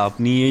শুনেছি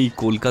আপনি এই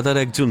কলকাতার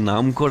একজন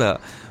নামকরা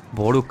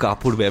বড়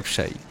কাপড়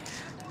ব্যবসায়ী।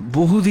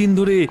 বহুদিন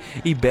ধরে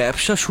এই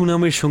ব্যবসা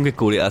সুনামের সঙ্গে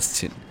করে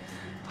আসছেন।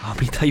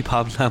 আমি তাই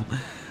ভাবলাম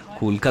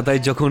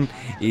কলকাতায় যখন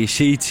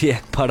এসেইছি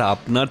একবার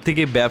আপনার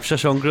থেকে ব্যবসা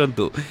সংক্রান্ত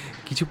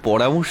কিছু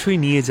পরামর্শই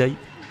নিয়ে যাই।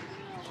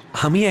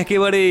 আমি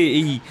একেবারে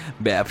এই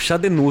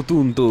ব্যবসাতে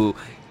নতুন, তো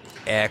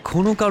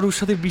এখনও কারোর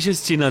সাথে বিশেষ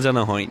চেনা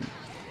জানা হয়নি।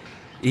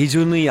 এই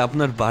জন্যই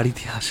আপনার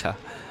বাড়িতে আসা।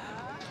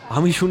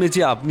 আমি শুনেছি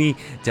আপনি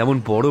যেমন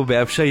বড়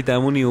ব্যবসায়ী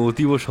তেমনই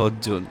অতীব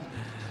সজ্জন।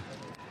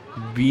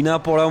 বিনা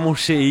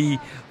পরামর্শে এই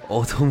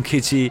অথম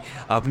খেচে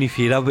আপনি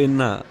ফেরাবেন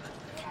না,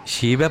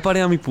 সে ব্যাপারে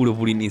আমি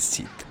পুরোপুরি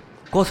নিশ্চিত।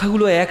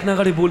 কথাগুলো এক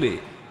নাগাড়ে বলে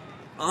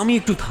আমি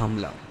একটু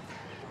থামলাম।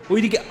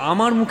 ওইদিকে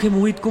আমার মুখে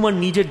মোহিত কুমার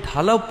নিজের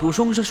ঢালাও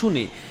প্রশংসা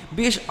শুনে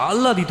বেশ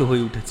আহ্লাদিত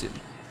হয়ে উঠেছেন।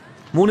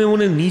 মনে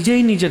মনে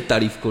নিজেই নিজের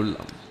তারিফ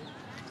করলাম।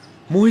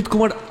 মোহিত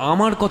কুমার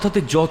আমার কথাতে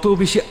যত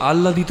বেশি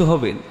আহ্লাদিত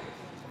হবেন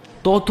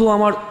তত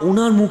আমার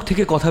ওনার মুখ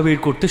থেকে কথা বের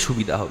করতে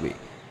সুবিধা হবে,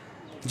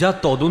 যা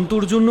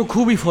তদন্তর জন্য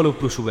খুবই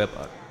ফলপ্রসূ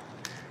ব্যাপার।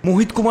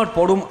 মোহিত কুমার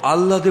পরম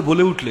আহ্লাদে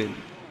বলে উঠলেন,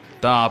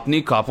 তা আপনি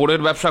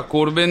কাপড়ের ব্যবসা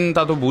করবেন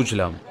তা তো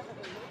বুঝলাম,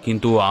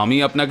 কিন্তু আমি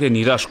আপনাকে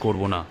নিরাশ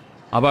করব না,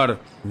 আবার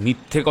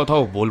মিথ্যে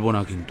কথাও বলবো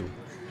না। কিন্তু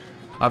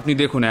আপনি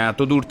দেখুন, এত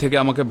দূর থেকে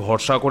আমাকে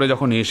ভরসা করে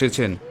যখন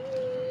এসেছেন,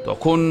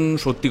 তখন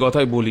সত্যি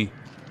কথাই বলি,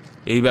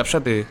 এই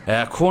ব্যবসাতে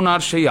এখন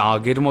আর সেই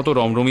আগের মতো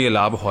রমরমিয়ে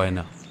লাভ হয়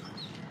না।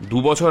 2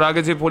 বছর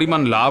আগে যে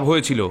পরিমাণ লাভ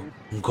হয়েছিল,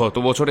 গত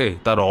বছরে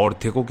তার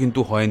অর্ধেকও কিন্তু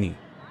হয়নি।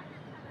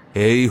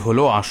 এই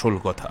হলো আসল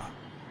কথা,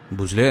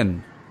 বুঝলেন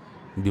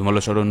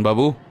বিমলাচরণ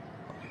বাবু?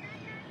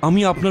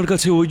 আমি আপনার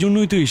কাছে ওই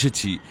জন্যই তো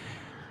এসেছি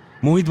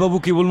মোহিতবাবু।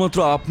 কেবলমাত্র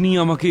আপনি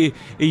আমাকে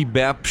এই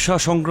ব্যবসা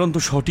সংক্রান্ত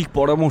সঠিক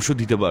পরামর্শ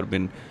দিতে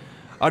পারবেন,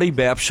 আর এই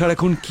ব্যবসার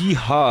এখন কি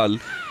হাল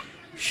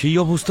সেই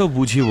অবস্থাও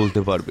বুঝিয়ে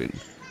বলতে পারবেন।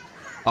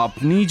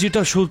 আপনি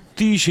যেটা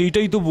সত্যি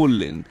সেইটাই তো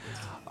বললেন,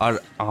 আর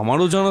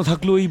আমারও জানা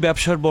থাকলো এই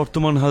ব্যবসার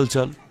বর্তমান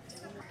হালচাল।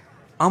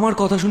 আমার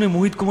কথা শুনে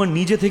মোহিত কুমার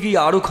নিজে থেকেই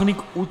আরও খানিক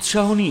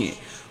উৎসাহ নিয়ে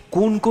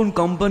কোন কোন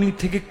কোম্পানির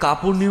থেকে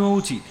কাপড় নেওয়া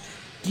উচিত,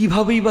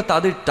 কীভাবেই বা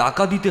তাদের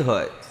টাকা দিতে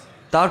হয়,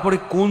 তারপরে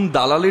কোন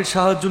দালালের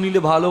সাহায্য নিলে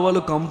ভালো ভালো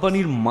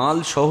কোম্পানির মাল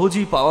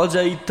সহজেই পাওয়া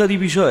যায় ইত্যাদি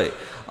বিষয়ে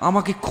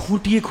আমাকে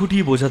খুঁটিয়ে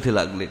খুঁটিয়ে বোঝাতে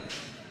লাগলেন।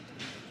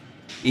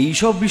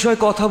 এইসব বিষয়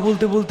কথা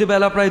বলতে বলতে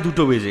বেলা প্রায়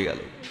 2টো বেজে গেল।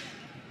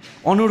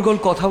 অনর্গল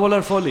কথা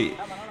বলার ফলে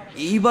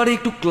এইবারে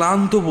একটু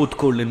ক্লান্ত বোধ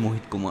করলেন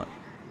মোহিত কুমার।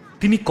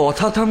 তিনি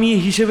কথা থামিয়ে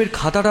হিসেবের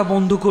খাতাটা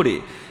বন্ধ করে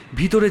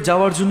ভিতরে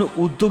যাওয়ার জন্য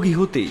উদ্যোগী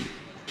হতেই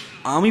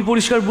আমি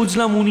পরিষ্কার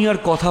বুঝলাম উনি আর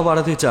কথা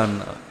বাড়াতে চান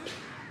না।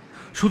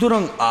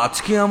 সুতরাং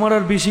আজকে আমার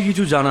আর বেশি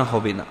কিছু জানা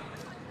হবে না।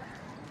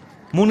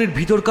 মনের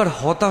ভিতরকার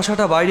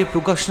হতাশাটা বাইরে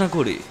প্রকাশ না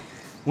করে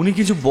উনি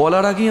কিছু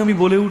বলার আগেই আমি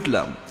বলে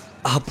উঠলাম,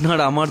 আপনার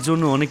আমার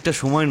জন্য অনেকটা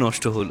সময়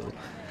নষ্ট হলো।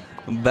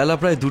 বেলা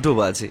প্রায় 2টো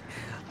বাজে,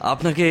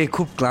 আপনাকে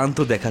খুব ক্লান্ত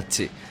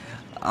দেখাচ্ছে।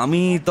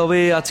 আমি তবে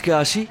আজকে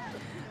আসি।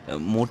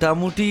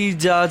 মোটামুটি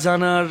যা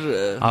জানার।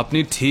 আপনি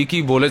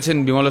ঠিকই বলেছেন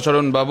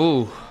বিমলাচরণ বাবু,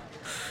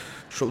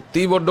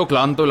 সত্যিই বড্ড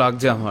ক্লান্ত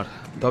লাগছে আমার।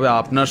 তবে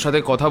আপনার সাথে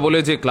কথা বলে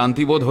যে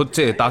ক্লান্তিবোধ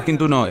হচ্ছে তা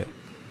কিন্তু নয়।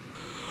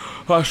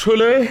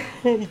 আসলে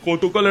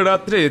গতকাল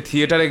রাত্রে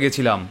থিয়েটারে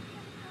গেছিলাম,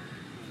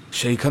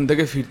 সেইখান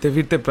থেকে ফিরতে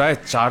ফিরতে প্রায়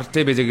 4টে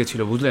বেজে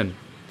গেছিল, বুঝলেন।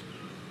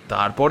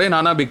 তারপরে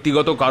নানা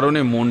ব্যক্তিগত কারণে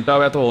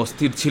মনটাও এত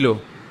অস্থির ছিল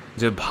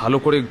যে ভালো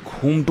করে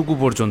ঘুমটুকু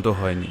পর্যন্ত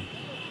হয়নি।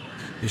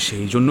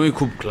 সেই জন্যই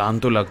খুব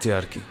ক্লান্ত লাগছে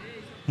আর কি।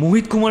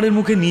 মোহিত কুমারের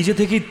মুখে নিজে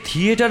থেকে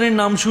থিয়েটারের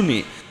নাম শুনে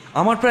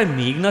আমার প্রায়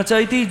মেঘনা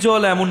চাইতেই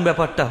জল, এমন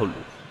ব্যাপারটা হলো।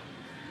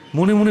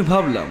 মনে মনে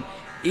ভাবলাম,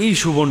 এই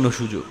সুবর্ণ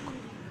সুযোগ,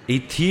 এই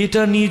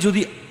থিয়েটার নিয়ে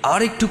যদি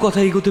আর একটু কথা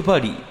এগোতে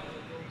পারি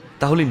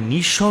তাহলে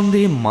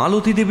নিঃসন্দেহে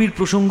মালতী দেবীর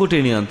প্রসঙ্গ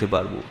টেনে আনতে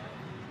পারবো।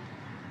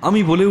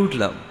 আমি বলে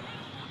উঠলাম,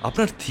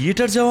 আপনার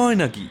থিয়েটার যাওয়া হয়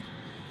নাকি?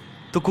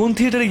 তো কোন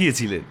থিয়েটারে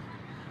গিয়েছিলেন?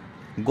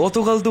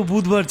 গতকাল তো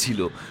বুধবার ছিল,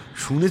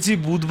 শুনেছি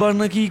বুধবার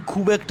নাকি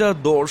খুব একটা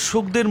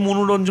দর্শকদের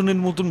মনোরঞ্জনের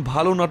মতন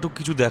ভালো নাটক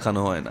কিছু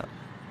দেখানো হয় না।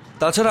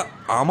 তাছাড়া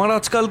আমার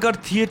আজকালকার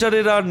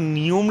থিয়েটারের আর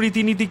নিয়ম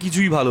রীতিনীতি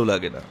কিছুই ভালো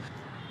লাগে না।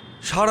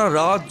 সারা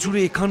রাত জুড়ে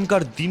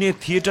এখানকার দিনে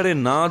থিয়েটারে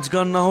নাচ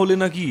গান না হলে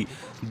নাকি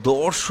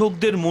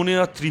দর্শকদের মনে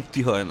আর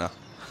তৃপ্তি হয় না।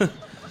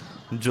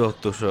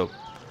 যত সব।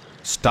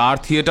 স্টার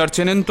থিয়েটার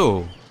চেনেন তো?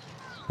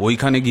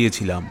 ওইখানে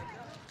গিয়েছিলাম।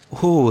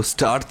 ও,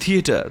 স্টার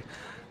থিয়েটার।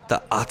 তা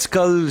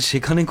আজকাল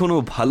সেখানে কোনো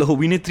ভালো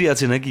অভিনেত্রী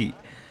আছে নাকি?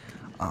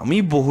 আমি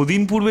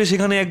বহুদিন পূর্বে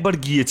সেখানে একবার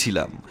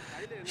গিয়েছিলাম।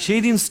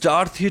 সেই দিন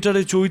স্টার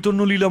থিয়েটারে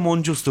চৈতন্যলীলা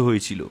মঞ্চস্থ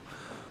হয়েছিল।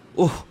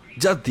 ওহ,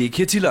 যা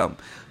দেখেছিলাম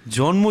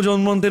জন্ম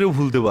জন্মান্তরেও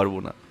ভুলতে পারবো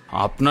না।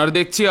 আপনার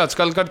দেখছি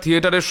আজকালকার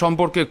থিয়েটারের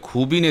সম্পর্কে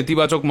খুবই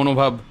নেতিবাচক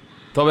মনোভাব।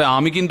 তবে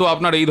আমি কিন্তু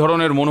আপনার এই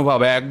ধরনের মনোভাব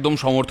একদম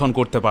সমর্থন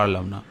করতে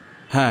পারলাম না।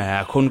 হ্যাঁ,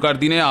 এখনকার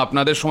দিনে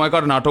আপনাদের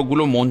সময়কার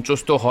নাটকগুলো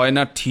মঞ্চস্থ হয়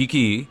না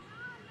ঠিকই,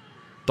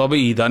 তবে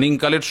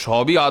ইদানিংকালের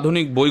সবই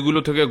আধুনিক বইগুলো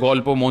থেকে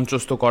গল্প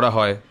মঞ্চস্থ করা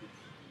হয়।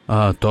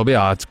 তবে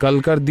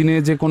আজকালকার দিনে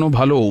যে কোনো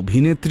ভালো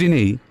অভিনেত্রী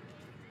নেই,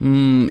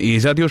 এ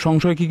জাতীয়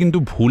সংশয় কি কিন্তু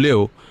ভুলেও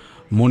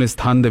মনে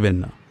স্থান দেবেন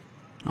না।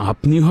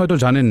 আপনি হয়তো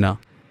জানেন না,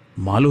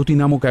 মালতী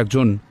নামক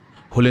একজন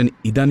হলেন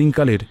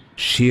ইদানিংকালের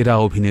সেরা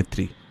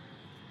অভিনেত্রী।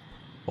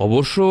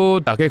 অবশ্য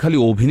তাকে খালি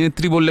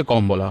অভিনেত্রী বললে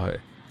কম বলা হয়।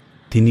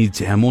 তিনি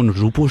যেমন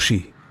রূপসী,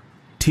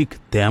 ঠিক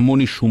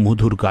তেমনই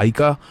সুমধুর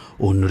গায়িকা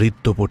ও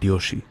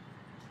নৃত্যপটীয়সী।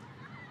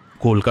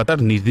 কলকাতার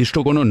নির্দিষ্ট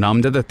কোনো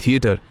নামজাদা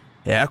থিয়েটার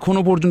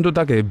এখনো পর্যন্ত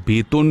তাকে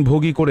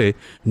বেতনভোগী করে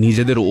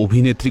নিজেদের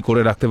অভিনেত্রী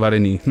করে রাখতে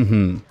পারেনি।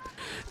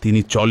 তিনি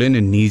চলেন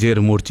নিজের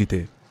মর্জিতে।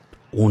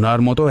 ওনার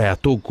মতো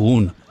এত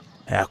গুণ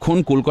এখন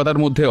কলকাতার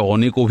মধ্যে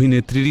অনেক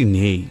অভিনেত্রীরই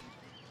নেই।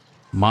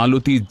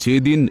 মালতী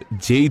যেদিন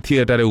যেই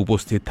থিয়েটারে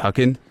উপস্থিত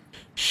থাকেন,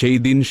 সেই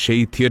দিন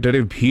সেই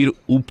থিয়েটারের ভিড়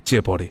উপচে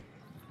পড়ে।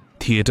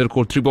 থিয়েটার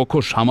কর্তৃপক্ষ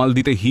সামাল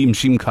দিতে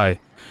হিমশিম খায়,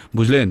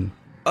 বুঝলেন?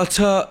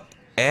 আচ্ছা,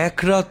 এক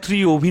রাত্রি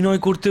অভিনয়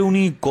করতে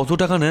উনি কত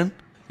টাকা নেন?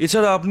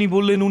 এছাড়া আপনি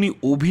বললেন উনি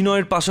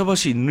অভিনয়ের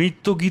পাশাপাশি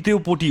নৃত্য গীতেও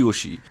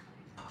পটীয়সী।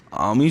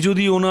 আমি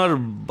যদি ওনার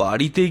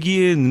বাড়িতে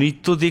গিয়ে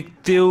নৃত্য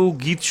দেখতেও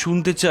গীত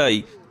শুনতে চাই,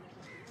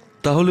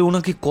 তাহলে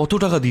ওনাকে কত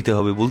টাকা দিতে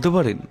হবে বলতে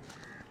পারেন?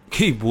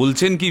 কি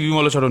বলছেন কি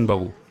বিমলাচরণ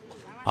বাবু?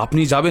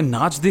 আপনি যাবেন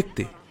নাচ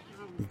দেখতে,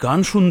 গান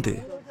শুনতে?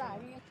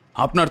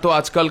 আপনার তো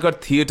আজকালকার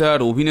থিয়েটার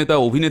অভিনেতা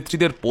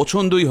অভিনেত্রীদের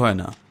পছন্দই হয়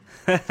না।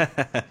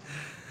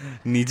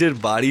 নিজের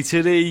বাড়ি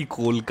ছেড়ে এই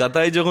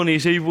কলকাতায় যখন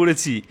এসেই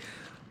পড়েছি,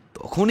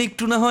 তখন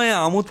একটু না হয়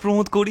আমোদ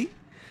প্রমোদ করি।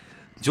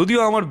 যদিও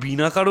আমার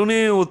বিনা কারণে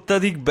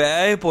অত্যাধিক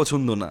ব্যয়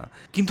পছন্দ না,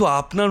 কিন্তু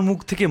আপনার মুখ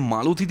থেকে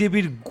মালতী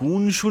দেবীর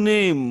গুণ শুনে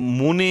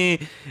মনে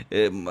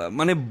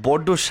মানে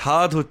বড্ড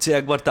স্বাদ হচ্ছে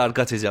একবার তার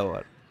কাছে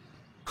যাওয়ার।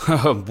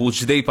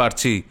 বুঝতেই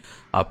পারছি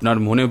আপনার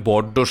মনে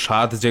বড্ড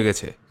স্বাদ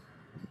জেগেছে।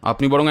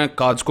 আপনি বরং এক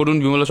কাজ করুন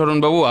বিমলাচরণ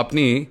বাবু,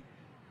 আপনি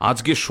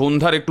আজকে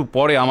সন্ধ্যার একটু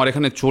পরে আমার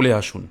এখানে চলে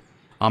আসুন।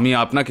 আমি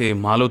আপনাকে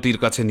মালতীর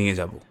কাছে নিয়ে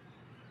যাব।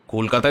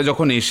 কলকাতায়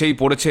যখন এসেই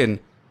পড়েছেন,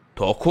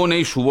 তখন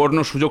এই সুবর্ণ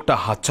সুযোগটা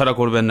হাতছাড়া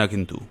করবেন না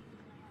কিন্তু।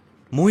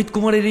 মোহিত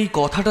কুমারের এই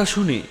কথাটা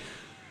শুনে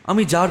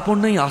আমি যার পর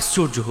নাই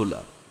আশ্চর্য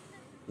হলাম।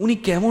 উনি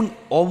কেমন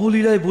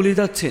অবলীলায় বলে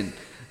যাচ্ছেন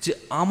যে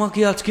আমাকে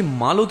আজকে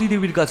মালতী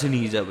দেবীর কাছে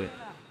নিয়ে যাবে।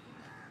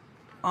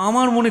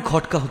 আমার মনে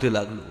খটকা হতে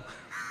লাগলো,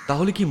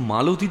 তাহলে কি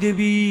মালতী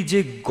দেবী যে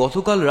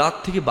গতকাল রাত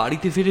থেকে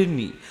বাড়িতে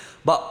ফেরেননি,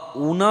 বা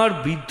ওনার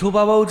বৃদ্ধ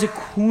বাবাও যে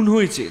খুন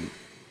হয়েছেন,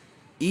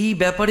 এই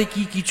ব্যাপারে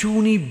কি কিছু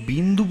উনি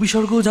বিন্দু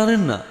বিসর্গও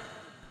জানেন না,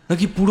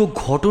 নাকি পুরো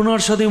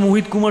ঘটনার সাথে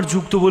মোহিত কুমার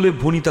যুক্ত বলে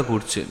ভনিতা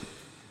করছেন?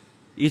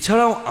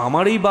 এছাড়াও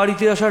আমার এই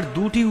বাড়িতে আসার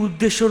দুটি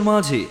উদ্দেশ্যর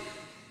মাঝে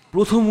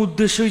প্রথম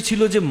উদ্দেশ্যই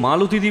ছিল যে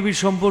মালতী দেবীর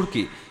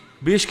সম্পর্কে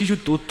বেশ কিছু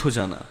তথ্য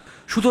জানা।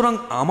 সুতরাং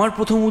আমার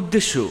প্রথম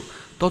উদ্দেশ্য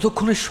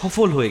ততক্ষণে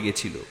সফল হয়ে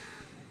গেছিল।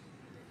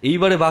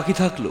 এইবারে বাকি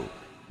থাকলো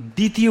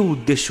দ্বিতীয়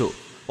উদ্দেশ্য,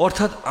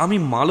 অর্থাৎ আমি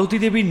মালতী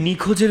দেবীর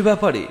নিখোঁজের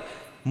ব্যাপারে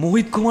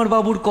মোহিত কুমার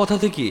বাবুর কথা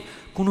থেকে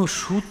কোনো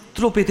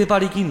সূত্র পেতে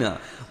পারি কিনা,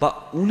 বা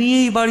উনি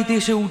এই বাড়িতে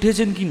এসে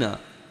উঠেছেন কিনা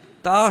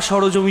তা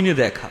সরজমিনে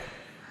দেখা।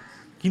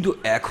 কিন্তু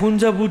এখন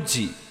যা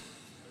বুঝছি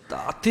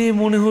তাতে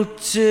মনে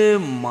হচ্ছে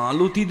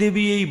মালতী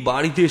দেবী এই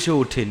বাড়িতে এসে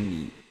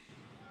ওঠেননি।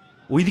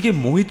 ওইদিকে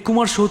মোহিত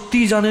কুমার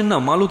সত্যিই জানেন না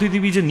মালতী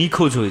দেবী যে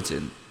নিখোঁজ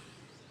হয়েছেন,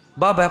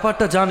 বা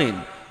ব্যাপারটা জানেন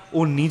ও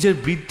নিজের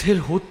বৃদ্ধের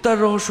হত্যার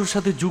রহস্যের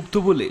সাথে যুক্ত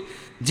বলে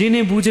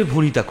জেনে বুঝে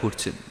ভনিতা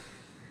করছেন।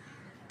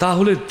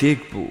 তাহলে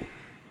দেখব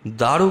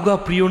দারোগা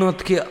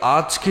প্রিয়নাথকে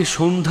আজকে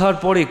সন্ধ্যার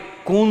পরে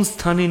কোন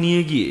স্থানে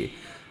নিয়ে গিয়ে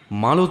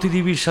মালতী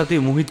দেবীর সাথে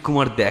মোহিত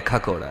কুমার দেখা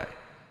করায়।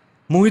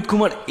 মোহিত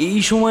কুমার এই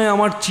সময়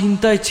আমার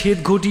চিন্তায় ছেদ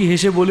ঘটিয়ে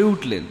হেসে বলে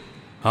উঠলেন,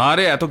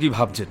 আরে এত কি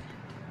ভাবছেন?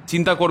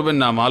 চিন্তা করবেন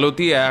না,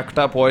 মালতী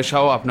একটা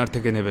পয়সাও আপনার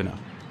থেকে নেবে না।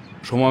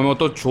 সময়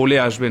মতো চলে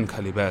আসবেন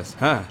খালি, ব্যাস।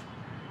 হ্যাঁ,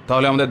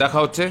 তাহলে আমাদের দেখা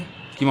হচ্ছে।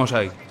 কি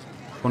মশাই,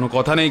 কোনো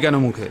কথা নেই কেন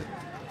মুখে?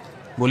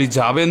 বলি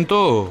যাবেন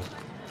তো?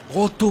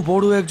 কত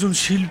বড় একজন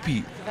শিল্পী,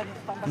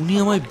 উনি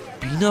আমায়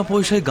বিনা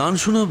পয়সায় গান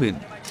শোনাবেন,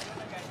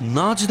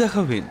 নাচ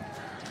দেখাবেন,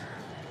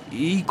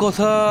 এই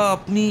কথা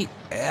আপনি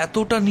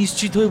এতটা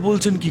নিশ্চিত হয়ে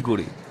বলছেন কি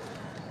করে?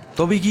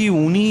 তবে কি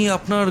উনি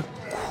আপনার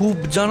খুব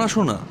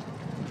জানাশোনা?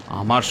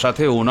 আমার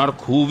সাথে ওনার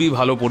খুবই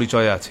ভালো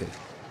পরিচয় আছে।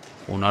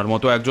 ওনার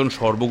মতো একজন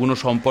সর্বগুণ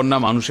সম্পন্না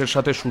মানুষের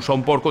সাথে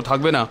সুসম্পর্ক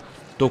থাকবে না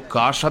তো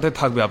কার সাথে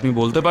থাকবে আপনি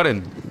বলতে পারেন?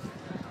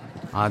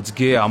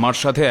 আজকে আমার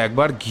সাথে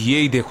একবার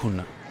গিয়েই দেখুন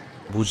না,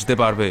 বুঝতে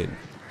পারবেন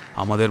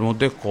আমাদের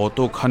মধ্যে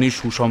কতখানি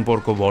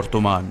সুসম্পর্ক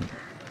বর্তমান।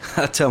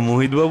 আচ্ছা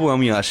মোহিতবাবু,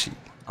 আমি আসি,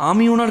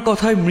 আমি ওনার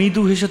কথায়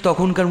মৃদু হেসে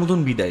তখনকার মতন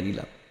বিদায়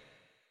নিলাম।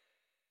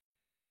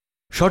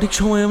 সঠিক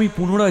সময় আমি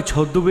পুনরায়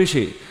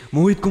ছদ্মবেশে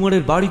মোহিত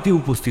কুমারের বাড়িতে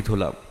উপস্থিত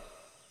হলাম।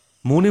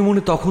 মনে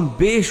মনে তখন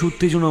বেশ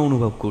উত্তেজনা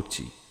অনুভব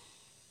করছি।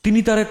 তিনি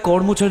তার এক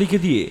কর্মচারীকে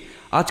দিয়ে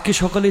আজকে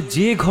সকালে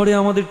যে ঘরে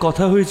আমাদের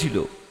কথা হয়েছিল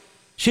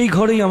সেই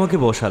ঘরেই আমাকে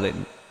বসালেন।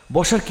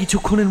 বসার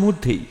কিছুক্ষণের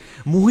মধ্যেই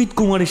মোহিত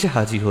কুমার এসে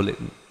হাজির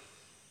হলেন।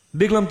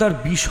 দেখলাম তার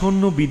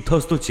বিষণ্ণ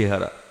বিধ্বস্ত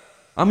চেহারা।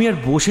 আমি আর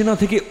বসে না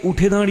থেকে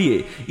উঠে দাঁড়িয়ে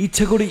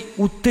ইচ্ছা করেই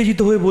উত্তেজিত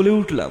হয়ে বলে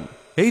উঠলাম,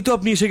 এই তো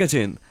আপনি এসে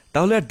গেছেন,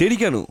 তাহলে আর দেরি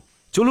কেন?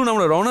 চলুন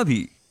আমরা রওনা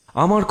দিই।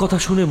 আমার কথা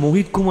শুনে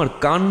মোহিত কুমার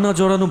কান্না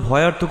জড়ানো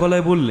ভয়ার্ত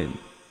গলায় বললেন,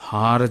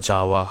 আর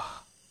যাওয়া,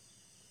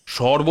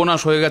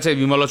 সর্বনাশ হয়ে গেছে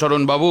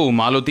বিমলাচরণ বাবু।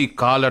 মালতী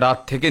কাল রাত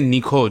থেকে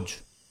নিখোঁজ।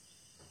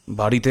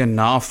 বাড়িতে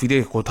না ফিরে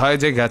কোথায়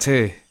যে গেছে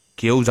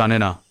কেউ জানে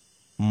না।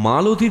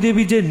 মালতী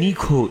দেবী যে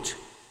নিখোঁজ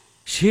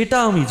সেটা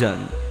আমি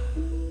জানি,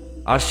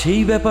 আর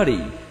সেই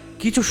ব্যাপারেই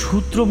কিছু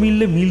সূত্র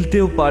মিললে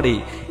মিলতেও পারে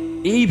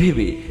এই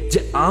ভেবে যে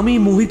আমি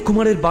মোহিত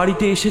কুমারের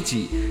বাড়িতে এসেছি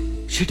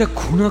সেটা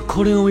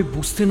খুনাক্ষরে আমি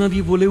বুঝতে না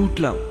দিয়ে বলে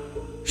উঠলাম,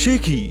 সে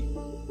কি,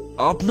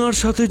 আপনার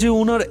সাথে যে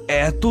ওনার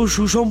এত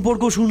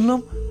সুসম্পর্ক শুনলাম,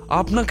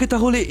 আপনাকে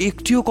তাহলে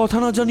একটিও কথা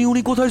না জানিয়ে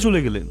উনি কোথায়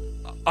চলে গেলেন?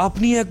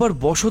 আপনি একবার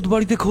বসত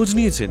বাড়িতে খোঁজ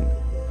নিয়েছেন?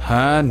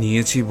 হ্যাঁ,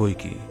 নিয়েছি বই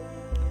কি।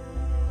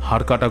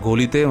 হাড়কাটা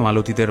গলিতে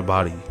মালতীদের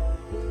বাড়ি।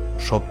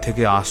 সব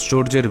থেকে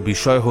আশ্চর্যের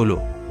বিষয় হলো,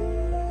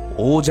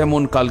 ও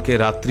যেমন কালকে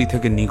রাত্রি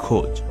থেকে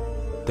নিখোঁজ,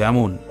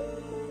 তেমন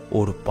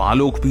ওর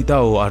পালক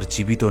পিতাও আর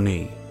জীবিত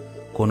নেই।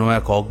 কোনো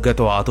এক অজ্ঞাত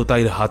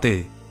আততায়ীর হাতে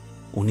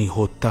উনি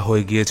হত্যা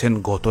হয়ে গিয়েছেন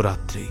গত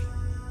রাত্রি।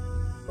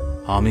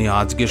 আমি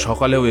আজকে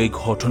সকালেও এই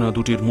ঘটনা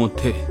দুটির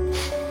মধ্যে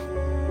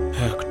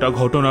একটা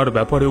ঘটনার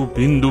ব্যাপারেও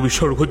বিন্দু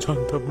বিসর্গ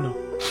জানতাম না।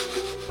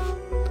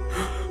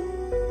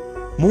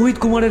 মোহিত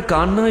কুমারের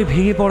কান্নায়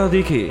ভেঙে পড়া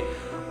দেখে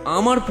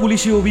আমার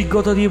পুলিশি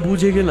অভিজ্ঞতা দিয়ে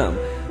বুঝে গেলাম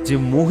যে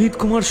মোহিত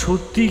কুমার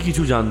সত্যিই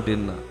কিছু জানতেন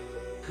না।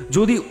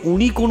 যদি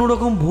উনি কোনো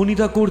রকম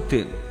ভনিতা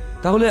করতেন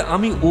তাহলে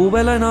আমি ও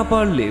বেলায় না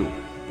পারলেও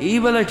এই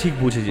বেলায় ঠিক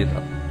বুঝে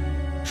যেতাম।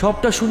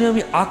 সবটা শুনে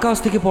আমি আকাশ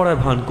থেকে পড়ার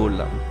ভান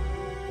করলাম,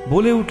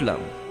 বলে উঠলাম,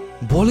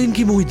 বলেন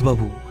কি মোহিত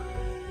বাবু,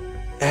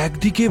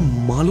 একদিকে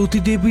মালতী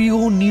দেবী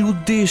ও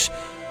নিরুদ্দেশ,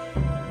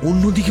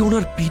 অন্যদিকে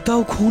ওনার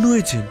পিতাও খুন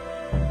হয়েছেন।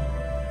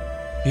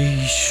 এই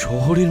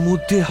শহরের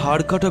মধ্যে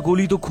হাড়কাটা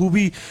গলি তো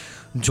খুবই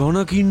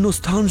জনাকীর্ণ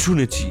স্থান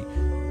শুনেছি।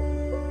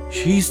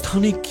 সেই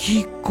স্থানে কি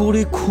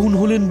করে খুন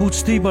হলেন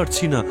বুঝতেই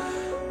পারছি না।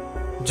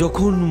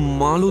 যখন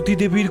মালতী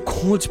দেবীর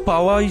খোঁজ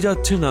পাওয়াই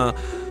যাচ্ছে না,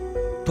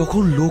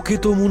 তখন লোকে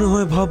তো মনে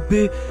হয়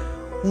ভাববে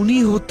উনি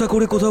হত্যা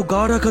করে কোথাও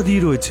গা ঢাকা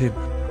দিয়ে রয়েছেন।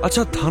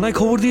 আচ্ছা, থানায়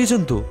খবর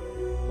দিয়েছেন তো?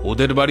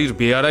 ওদের বাড়ির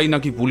বেয়ারাই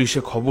নাকি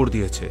পুলিশে খবর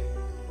দিয়েছে।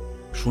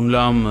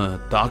 শুনলাম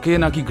তাকে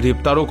নাকি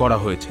গ্রেপ্তারও করা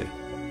হয়েছে।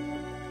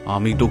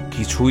 আমি তো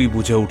কিছুই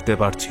বুঝে উঠতে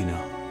পারছি না,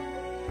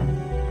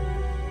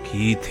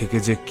 কি থেকে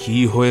যে কি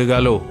হয়ে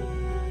গেল।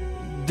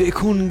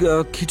 দেখুন,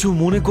 কিছু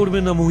মনে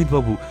করবেন না মোহিত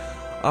বাবু,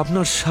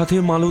 আপনার সাথে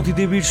মালতী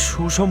দেবীর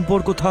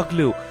সুসম্পর্ক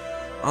থাকলেও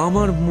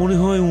আমার মনে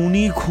হয়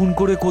উনি খুন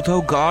করে কোথাও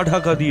গা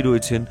ঢাকা দিয়ে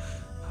রয়েছেন।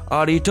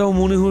 আর এটাও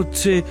মনে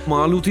হচ্ছে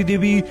মালতী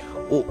দেবী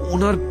ও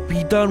ওনার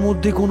পিতার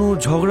মধ্যে কোনো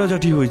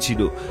ঝগড়াঝাটি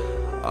হয়েছিল,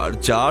 আর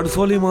যার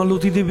ফলে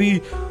মালতী দেবী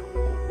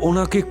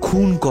ওনাকে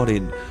খুন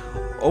করেন।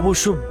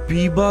 অবশ্য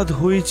বিবাদ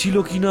হয়েছিল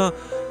কিনা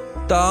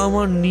তা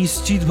আমার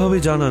নিশ্চিতভাবে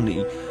জানা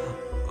নেই,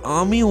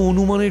 আমি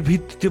অনুমানের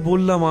ভিত্তিতে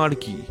বললাম আর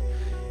কি।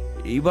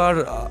 এবার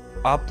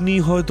আপনি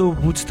হয়তো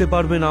বুঝতে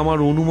পারবেন আমার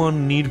অনুমান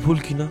নির্ভুল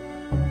কিনা।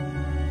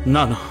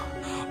 না না,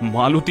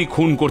 মালতী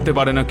খুন করতে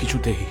পারে না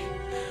কিছুতেই।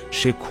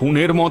 সে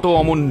খুনের মতো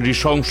অমন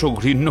নৃশংস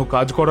ঘৃণ্য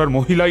কাজ করার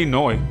মহিলাই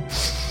নয়।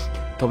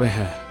 তবে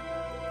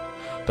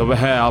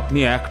হ্যাঁ, আপনি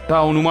একটা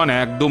অনুমান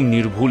একদম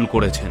নির্ভুল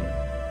করেছেন।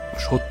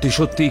 সত্যি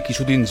সত্যি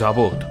কিছুদিন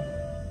যাবৎ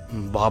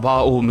বাবা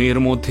ও মেয়ের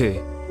মধ্যে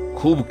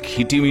খুব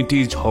খিটিমিটি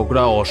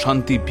ঝগড়া,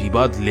 অশান্তি,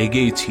 বিবাদ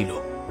লেগেই ছিল।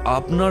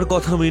 আপনার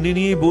কথা মেনে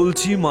নিয়ে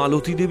বলছি,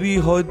 মালতী দেবী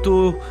হয়তো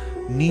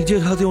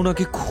নিজের হাতে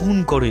ওনাকে খুন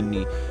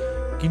করেননি,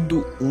 কিন্তু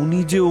উনি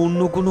যে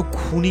অন্য কোনো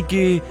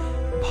খুনিকে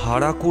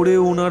ভাড়া করে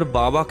ওনার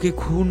বাবাকে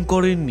খুন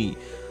করেননি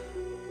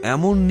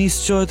এমন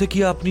নিশ্চয়তা কি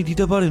আপনি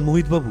দিতে পারেন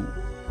মোহিত বাবু?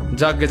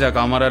 যাক,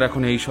 আমার আর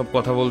এখন এইসব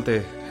কথা বলতে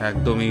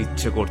একদমই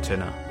ইচ্ছে করছে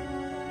না।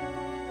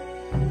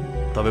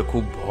 তবে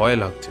খুব ভয়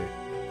লাগছে।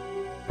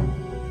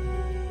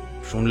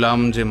 শুনলাম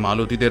যে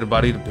মালতীদের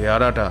বাড়ির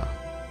বেয়ারাটা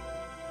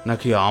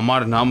নাকি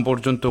আমার নাম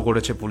পর্যন্ত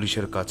করেছে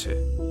পুলিশের কাছে।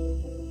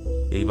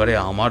 এইবারে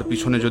আমার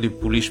পিছনে যদি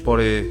পুলিশ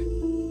পড়ে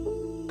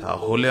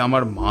তাহলে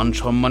আমার মান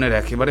সম্মানের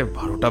একেবারে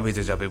 12টা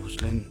বেজে যাবে,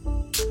 বুঝলেন?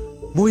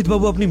 মোহিত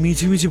বাবু, আপনি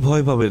মিছিমিছি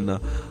ভয় পাবেন না।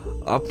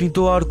 আপনি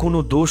তো আর কোনো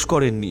দোষ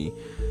করেননি।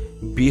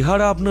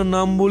 বিহারা আপনার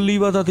নাম বললেই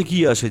বা তাতে কি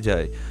আসে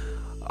যায়?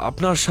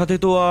 আপনার সাথে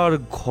তো আর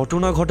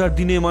ঘটনা ঘটার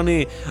দিনে, মানে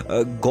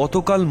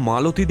গতকাল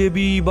মালতী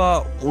দেবী বা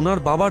ওনার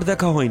বাবার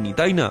দেখা হয়নি,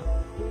 তাই না?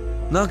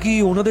 নাকি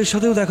ওনাদের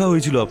সাথেও দেখা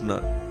হয়েছিল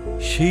আপনার?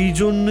 সেই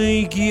জন্যই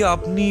কি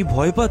আপনি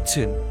ভয়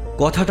পাচ্ছেন?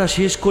 কথাটা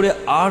শেষ করে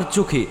আর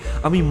চোখে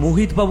আমি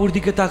মোহিত বাবুর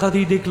দিকে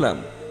তাকাতেই দেখলাম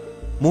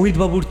মোহিত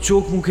বাবুর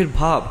চোখ মুখের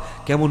ভাব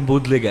কেমন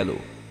বদলে গেল।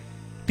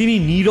 তিনি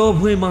নীরব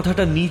হয়ে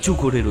মাথাটা নিচু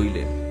করে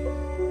রইলেন।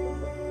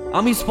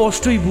 আমি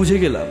স্পষ্টই বুঝে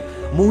গেলাম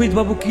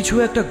মোহিতবাবু কিছু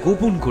একটা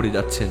গোপন করে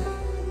যাচ্ছেন।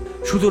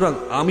 সুতরাং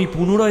আমি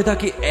পুনরায়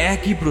তাকে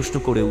একই প্রশ্ন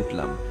করে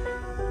উঠলাম।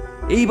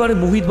 এইবারে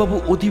মোহিতবাবু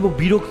অতীব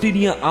বিরক্তি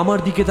নিয়ে আমার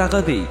দিকে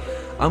তাকাতেই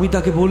আমি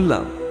তাকে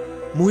বললাম,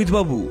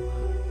 মোহিতবাবু,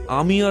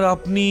 আমি আর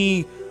আপনি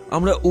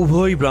আমরা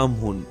উভয়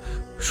ব্রাহ্মণ,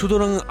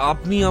 সুতরাং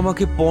আপনি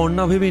আমাকে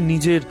পর্ণা ভেবে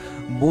নিজের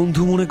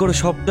বন্ধু মনে করে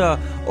সবটা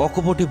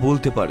অকপটে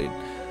বলতে পারেন,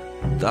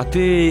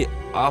 তাতে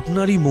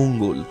আপনারই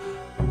মঙ্গল।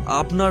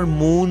 আপনার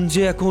মন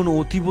যে এখন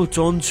অতীব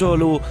চঞ্চল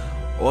ও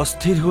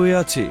অস্থির হয়ে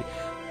আছে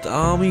তা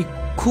আমি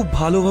খুব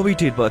ভালোভাবেই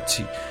টের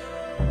পাচ্ছি।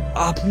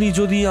 আপনি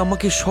যদি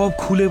আমাকে সব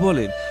খুলে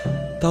বলেন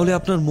তাহলে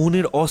আপনার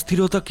মনের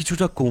অস্থিরতা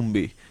কিছুটা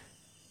কমবে।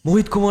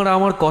 মোহিত কুমার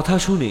আমার কথা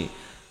শুনে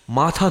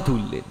মাথা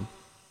তুললেন,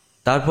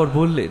 তারপর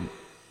বললেন,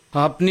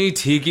 আপনি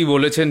ঠিকই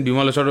বলেছেন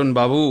বিমলাচরণ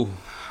বাবু,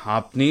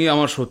 আপনি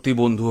আমার সত্যি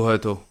বন্ধু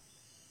হয়তো,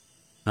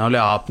 নাহলে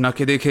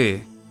আপনাকে দেখে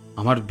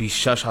আমার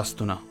বিশ্বাস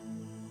আসতো না।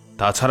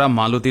 তাছাড়া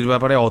মালতীর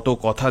ব্যাপারে অত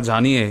কথা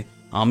জানিয়ে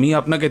আমি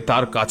আপনাকে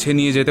তার কাছে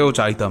নিয়ে যেতেও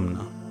চাইতাম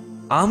না।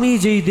 আমি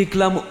যেই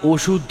দেখলাম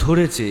ওষুধ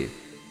ধরেছে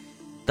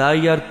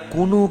তাই আর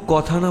কোনো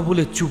কথা না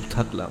বলে চুপ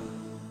থাকলাম।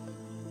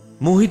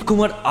 মোহিত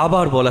কুমার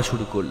আবার বলা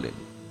শুরু করলেন,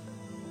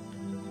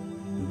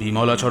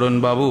 বিমলাচরণ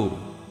বাবু,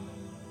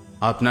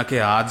 আপনাকে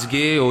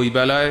আজকে ওই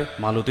বেলায়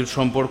মালতীর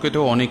সম্পর্কে তো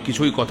অনেক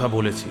কিছুই কথা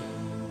বলেছি।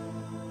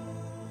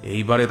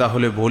 এইবারে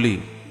তাহলে বলি,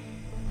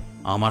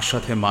 আমার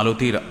সাথে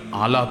মালতীর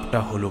আলাপটা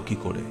হলো কি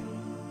করে।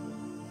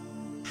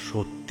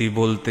 সত্যি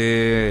বলতে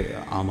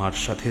আমার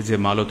সাথে যে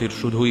মালতীর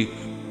শুধুই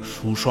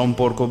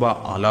সুসম্পর্ক বা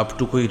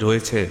আলাপটুকুই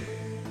রয়েছে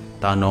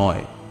তা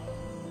নয়,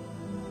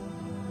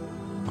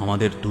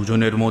 আমাদের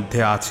দুজনের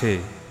মধ্যে আছে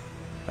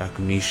এক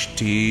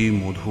মিষ্টি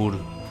মধুর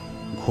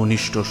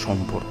ঘনিষ্ঠ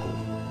সম্পর্ক।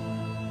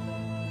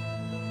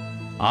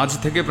 আজ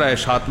থেকে প্রায়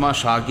 7 মাস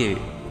আগে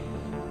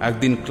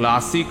একদিন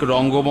ক্লাসিক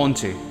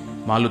রঙ্গমঞ্চে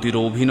মালতীর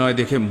অভিনয়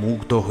দেখে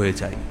মুগ্ধ হয়ে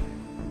যাই।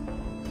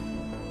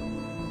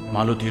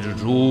 মালতীর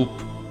রূপ,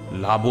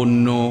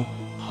 লাবণ্য,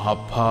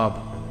 হাবভাব,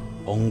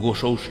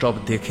 অঙ্গসৌষ্ঠব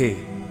দেখে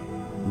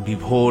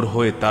বিভোর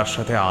হয়ে তার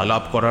সাথে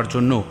আলাপ করার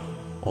জন্য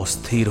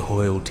অস্থির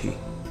হয়ে উঠি।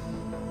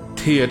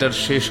 থিয়েটার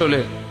শেষ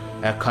হলে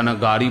একখানা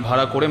গাড়ি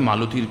ভাড়া করে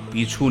মালতীর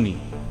পিছু নিই।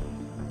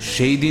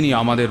 সেই দিনই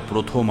আমাদের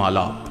প্রথম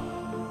আলাপ।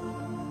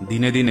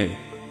 দিনে দিনে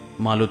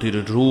মালতীর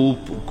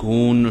রূপ,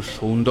 গুণ,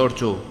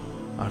 সৌন্দর্য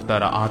আর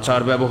তার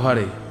আচার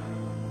ব্যবহারে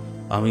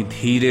আমি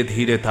ধীরে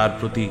ধীরে তার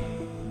প্রতি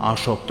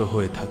আসক্ত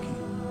হয়ে থাকি,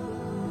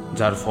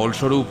 যার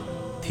ফলস্বরূপ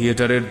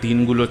থিয়েটারের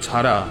দিনগুলো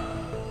ছাড়া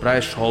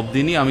প্রায় সব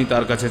দিনই আমি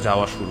তার কাছে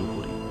যাওয়া শুরু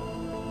করি।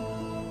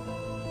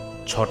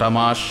 6টা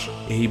মাস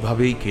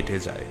এইভাবেই কেটে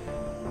যায়।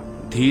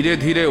 ধীরে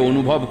ধীরে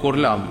অনুভব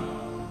করলাম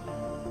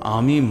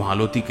আমি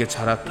মালতীকে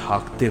ছাড়া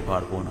থাকতে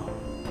পারবো না।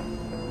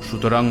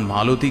 সুতরাং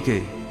মালতীকে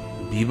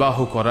বিবাহ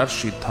করার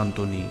সিদ্ধান্ত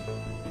নিই।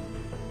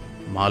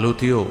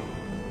 মালতীও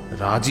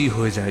রাজি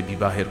হয়ে যায়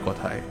বিবাহের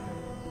কথায়,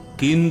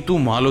 কিন্তু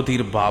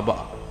মালতীর বাবা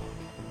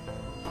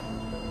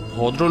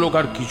ভদ্রলোক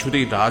আর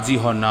কিছুতেই রাজি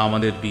হন না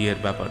আমাদের বিয়ের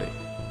ব্যাপারে।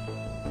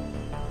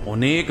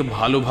 অনেক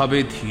ভালোভাবে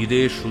ধীরে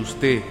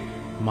সুস্থে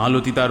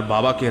মালতী তার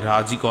বাবাকে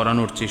রাজি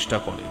করানোর চেষ্টা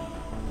করে,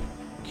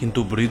 কিন্তু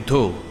বৃদ্ধ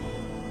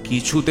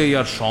কিছুতেই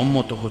আর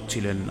সম্মত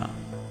হচ্ছিলেন না।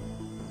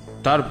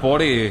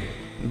 তারপরে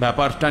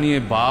ব্যাপারটা নিয়ে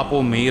বাপ ও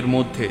মেয়ের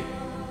মধ্যে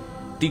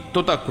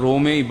তিক্ততা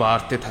ক্রমেই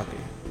বাড়তে থাকে।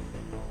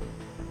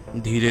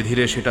 ধীরে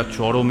ধীরে সেটা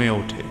চরমে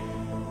ওঠে।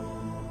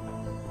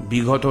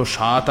 বিগত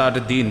 7-8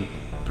 দিন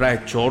প্রায়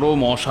চরম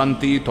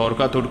অশান্তি,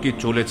 তর্কাতর্কি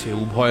চলেছে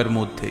উভয়ের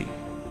মধ্যেই।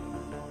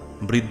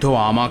 বৃদ্ধ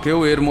আমাকেও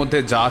এর মধ্যে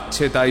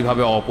যাচ্ছে তাই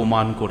ভাবে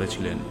অপমান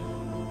করেছিলেন।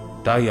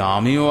 তাই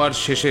আমিও আর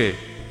শেষে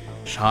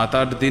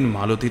 7-8 দিন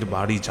মালতীর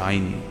বাড়ি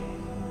যাইনি।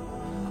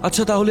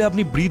 আচ্ছা, তাহলে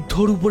আপনি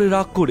বৃদ্ধর উপরে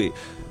রাগ করে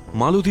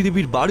মালতী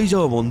দেবীর বাড়ি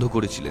যাওয়া বন্ধ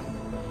করেছিলেন।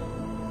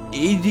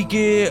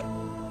 এইদিকে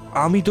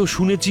আমি তো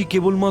শুনেছি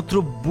কেবলমাত্র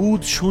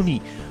বুধ, শনি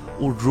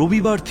ও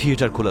রবিবার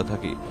থিয়েটার খোলা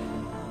থাকে।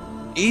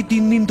 এই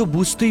 3 দিন তো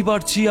বুঝতেই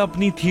পারছি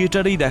আপনি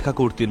থিয়েটারেই দেখা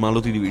করতেন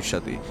মালতী দেবীর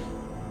সাথে,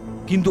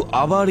 কিন্তু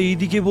আবার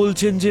এইদিকে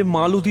বলছেন যে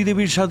মালতী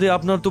দেবীর সাথে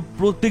আপনার তো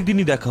প্রত্যেক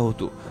দিনই দেখা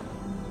হতো।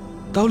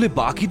 তাহলে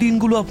বাকি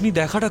দিনগুলো আপনি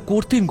দেখাটা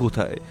করতেন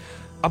কোথায়?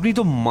 আপনি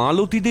তো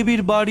মালতী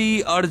দেবীর বাড়ি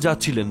আর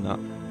যাচ্ছিলেন না,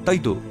 তাই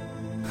তো?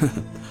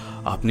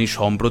 আপনি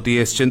সম্প্রতি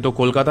এসছেন তো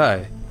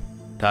কলকাতায়,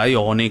 তাই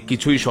অনেক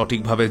কিছুই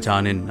সঠিকভাবে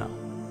জানেন না।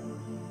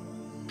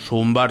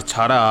 সোমবার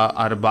ছাড়া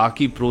আর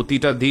বাকি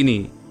প্রতিটা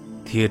দিনই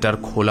থিয়েটার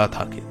খোলা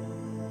থাকে।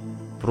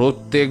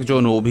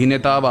 প্রত্যেকজন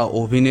অভিনেতা বা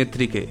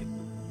অভিনেত্রীকে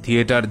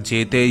থিয়েটার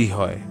যেতেই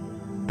হয়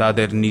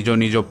তাদের নিজ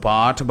নিজ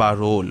পাঠ বা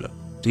রোল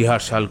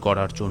রিহার্সাল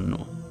করার জন্য।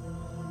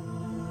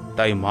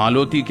 তাই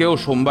মালতীকেও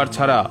সোমবার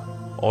ছাড়া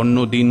অন্য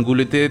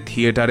দিনগুলিতে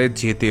থিয়েটারে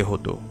যেতে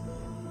হতো।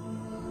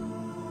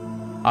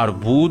 আর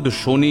বুধ,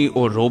 শনি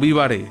ও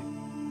রবিবারে,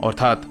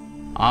 অর্থাৎ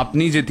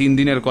আপনি যে 3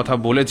 দিনের কথা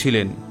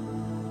বলেছিলেন,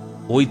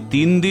 ওই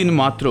 3 দিন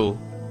মাত্র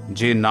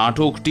যে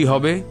নাটকটি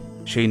হবে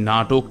সেই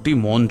নাটকটি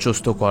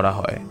মঞ্চস্থ করা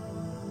হয়।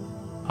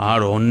 আর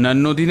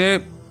অন্যান্য দিনে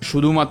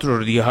শুধুমাত্র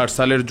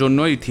রিহার্সালের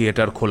জন্যই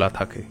থিয়েটার খোলা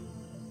থাকে।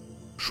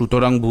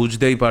 সুতরাং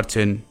বুঝতেই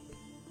পারছেন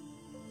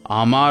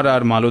আমার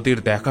আর মালতীর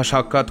দেখা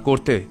সাক্ষাৎ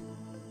করতে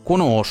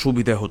কোনো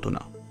অসুবিধে হতো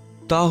না।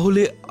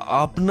 তাহলে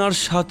আপনার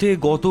সাথে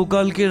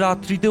গতকালকে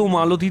রাত্রিতেও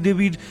মালতী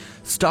দেবীর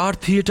স্টার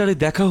থিয়েটারে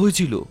দেখা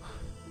হয়েছিল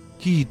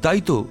কি,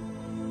 তাই তো?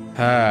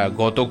 হ্যাঁ,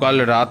 গতকাল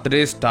রাত্রে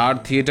স্টার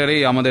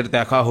থিয়েটারেই আমাদের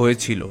দেখা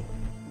হয়েছিল।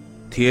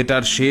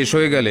 থিয়েটার শেষ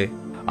হয়ে গেলে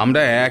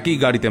আমরা একই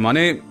গাড়িতে,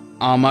 মানে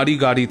আমারই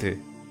গাড়িতে,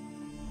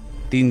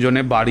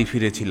 তিনজনে বাড়ি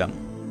ফিরেছিলাম।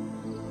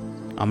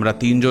 আমরা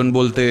তিনজন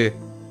বলতে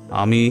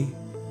আমি,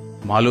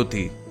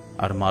 মালতী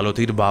আর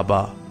মালতীর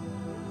বাবা।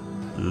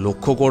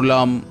 লক্ষ্য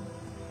করলাম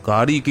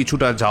গাড়ি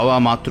কিছুটা যাওয়া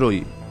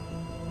মাত্রই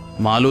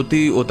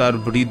মালতী ও তার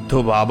বৃদ্ধ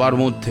বাবার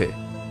মধ্যে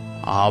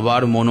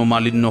আবার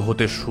মনোমালিন্য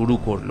হতে শুরু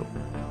করলো,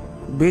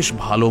 বেশ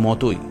ভালো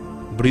মতোই।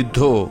 বৃদ্ধ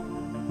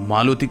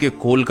মালতীকে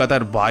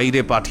কলকাতার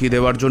বাইরে পাঠিয়ে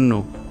দেওয়ার জন্য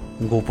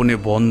গোপনে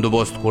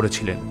বন্দোবস্ত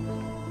করেছিলেন,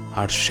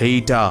 আর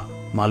সেইটা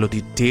মালতী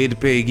টের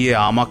পেয়ে গিয়ে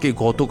আমাকে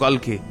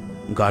গতকালকে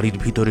গাড়ির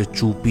ভিতরে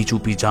চুপি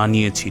চুপি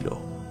জানিয়েছিল।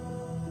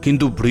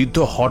 কিন্তু বৃদ্ধ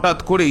হঠাৎ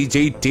করেই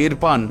যেই টের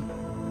পান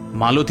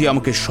মালতী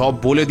আমাকে সব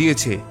বলে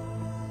দিয়েছে,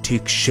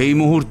 ঠিক সেই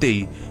মুহূর্তেই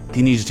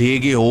তিনি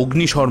রেগে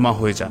অগ্নিশর্মা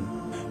হয়ে যান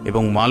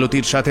এবং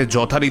মালতীর সাথে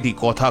যথারীতি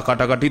কথা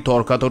কাটাকাটি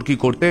তর্কাতর্কি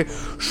করতে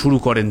শুরু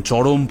করেন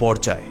চরম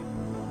পর্যায়ে।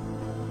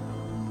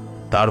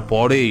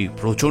 তারপরেই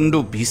প্রচণ্ড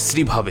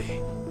বিশ্রীভাবে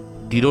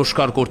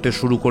তিরস্কার করতে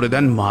শুরু করে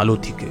দেন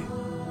মালতীকে।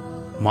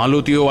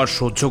 মালতীও আর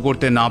সহ্য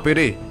করতে না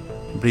পেরে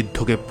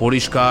বৃদ্ধকে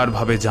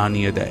পরিষ্কারভাবে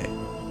জানিয়ে দেয়,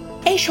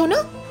 এই শোনো,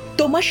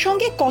 তোমার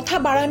সঙ্গে কথা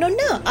বাড়ানোর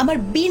না আমার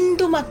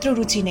বিন্দু মাত্র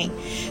রুচি নেই।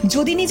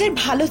 যদি নিজের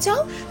ভালো চাও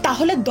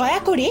তাহলে দয়া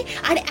করে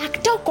আর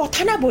একটাও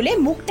কথা না বলে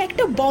মুখটা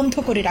একটু বন্ধ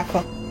করে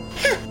রাখো।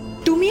 হ্যাঁ,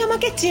 তুমি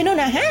আমাকে চেনো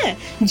না। হ্যাঁ,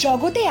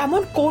 জগতে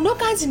এমন কোনো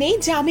কাজ নেই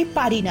যা আমি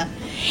পারি না।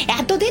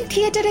 এতদিন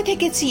থিয়েটারে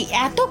থেকেছি,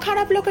 এত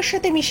খারাপ লোকের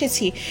সাথে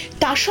মিশেছি,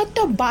 তা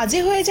সত্ত্বেও বাজে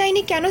হয়ে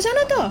যায়নি কেন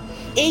জানো তো?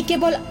 এই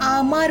কেবল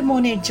আমার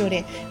মনের জোরে,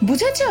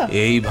 বুঝেছো?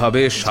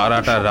 এইভাবে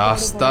সারাটা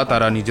রাস্তা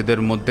তারা নিজেদের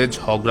মধ্যে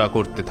ঝগড়া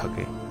করতে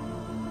থাকে।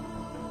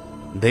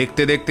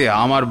 দেখতে দেখতে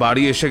আমার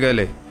বাড়ি এসে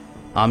গেলে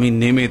আমি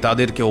নেমে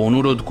তাদেরকে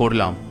অনুরোধ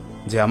করলাম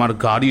যে আমার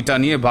গাড়িটা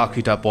নিয়ে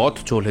বাকিটা পথ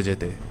চলে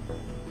যেতে,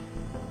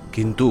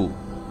 কিন্তু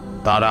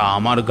তারা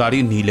আমার গাড়ি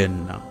নিলেন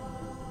না।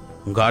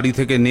 গাড়ি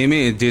থেকে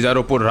নেমে যে যার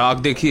ওপর রাগ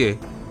দেখিয়ে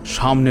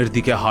সামনের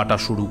দিকে হাঁটা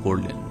শুরু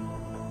করলেন।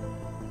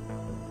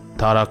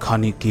 তারা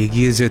খানিক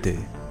এগিয়ে যেতে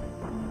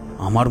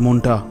আমার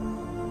মনটা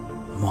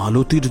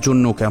মালতীর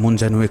জন্য কেমন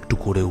যেন একটু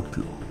করে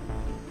উঠল।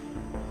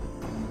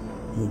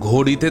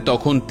 ঘড়িতে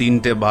তখন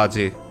 3টে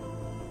বাজে।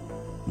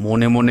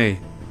 মনে মনে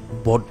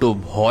বড্ড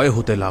ভয়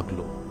হতে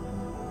লাগলো।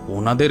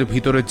 ওনাদের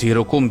ভিতরে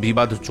যেরকম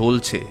বিবাদ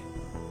চলছে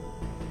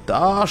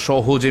তা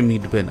সহজে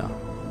মিটবে না,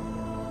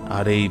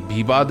 আর এই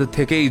বিবাদ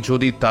থেকেই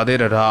যদি তাদের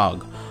রাগ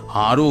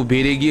আরো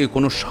বেড়ে গিয়ে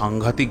কোনো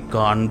সাংঘাতিক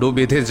কাণ্ড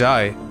বেঁধে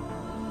যায়,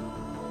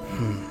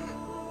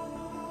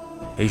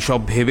 এইসব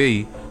ভেবেই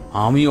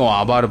আমিও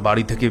আবার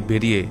বাড়ি থেকে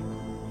বেরিয়ে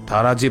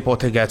তারা যে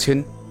পথে গেছেন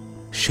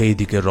সেই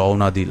দিকে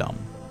রওনা দিলাম।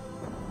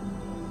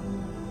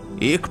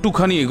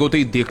 একটুখানি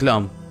এগোতেই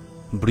দেখলাম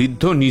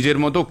বৃদ্ধ নিজের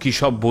মতো কি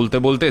সব বলতে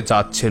বলতে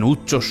যাচ্ছেন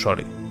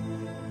উচ্চস্বরে।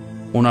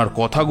 ওনার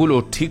কথাগুলো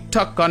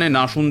ঠিকঠাক কানে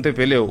না শুনতে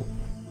পেলেও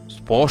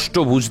স্পষ্ট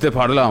বুঝতে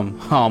পারলাম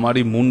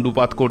আমারই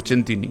মুণ্ডুপাত করছেন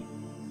তিনি।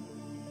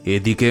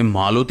 এদিকে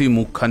মালতী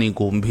মুখখানি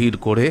গম্ভীর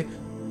করে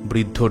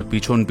বৃদ্ধর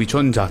পিছন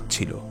পিছন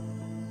যাচ্ছিল।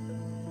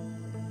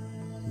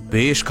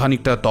 বেশ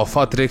খানিকটা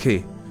তফাৎ রেখে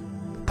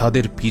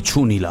তাদের পিছু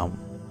নিলাম।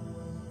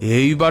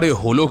 এইবারে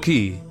হলো কি,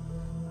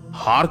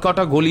 হাড়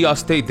কাটা গলি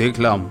আসতেই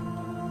দেখলাম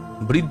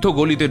বৃদ্ধ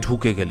গলিতে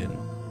ঢুকে গেলেন,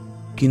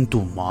 কিন্তু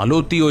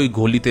মালতী ওই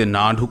গলিতে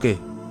না ঢুকে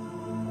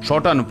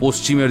শটান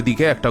পশ্চিমের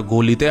দিকে একটা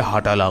গলিতে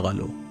হাঁটা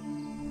লাগালো।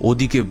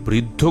 ওদিকে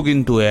বৃদ্ধ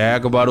কিন্তু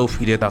একবারও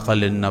ফিরে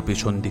তাকালেন না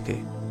পেছন দিকে,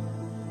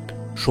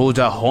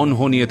 সোজা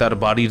হনহনিয়ে তার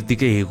বাড়ির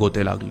দিকে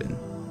এগোতে লাগলেন।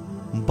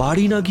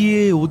 বাড়ি না গিয়ে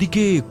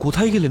ওদিকে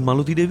কোথায় গেলেন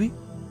মালতী দেবী?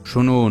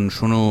 শুনুন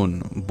শুনুন,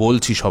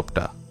 বলছি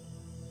সবটা।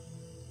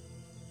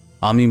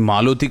 আমি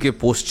মালতীকে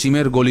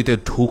পশ্চিমের গলিতে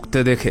ঢুকতে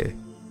দেখে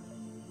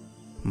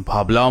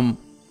ভাবলাম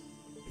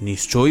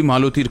নিশ্চয়ই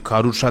মালতীর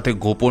কারুর সাথে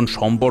গোপন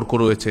সম্পর্ক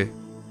রয়েছে,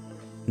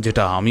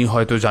 যেটা আমি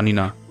হয়তো জানি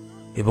না,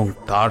 এবং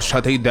তার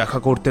সাথেই দেখা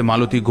করতে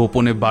মালতী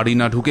গোপনে বাড়ি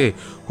না ঢুকে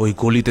ওই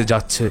গলিতে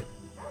যাচ্ছে।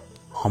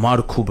 আমার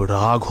খুব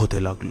রাগ হতে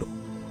লাগলো।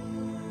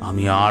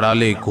 আমি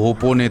আড়ালে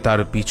গোপনে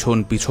তার পিছন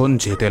পিছন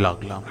যেতে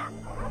লাগলাম।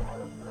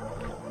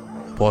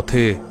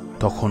 পথে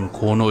তখন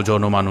কোনো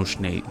জনমানুষ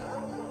নেই।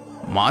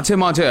 মাঝে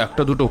মাঝে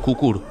একটা দুটো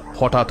কুকুর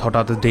হঠাৎ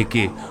হঠাৎ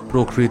ডেকে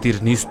প্রকৃতির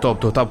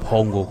নিস্তব্ধতা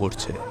ভঙ্গ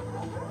করছে।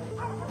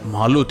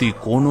 মালতী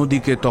কোনো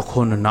দিকে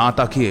তখন না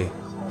তাকিয়ে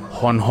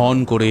হনহন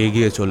করে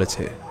এগিয়ে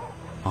চলেছে।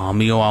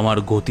 আমিও আমার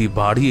গতি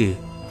বাড়িয়ে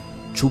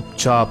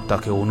চুপচাপ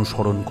তাকে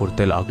অনুসরণ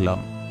করতে লাগলাম।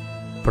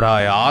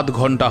 প্রায় আধ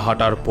ঘন্টা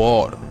হাঁটার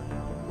পর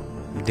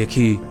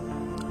দেখি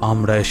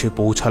আমরা এসে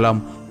পৌঁছালাম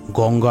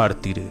গঙ্গার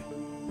তীরে।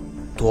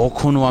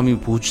 তখনও আমি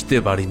বুঝতে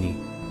পারিনি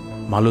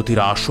মালতীর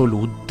আসল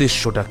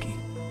উদ্দেশ্যটা কি।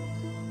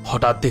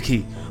 হঠাৎ দেখি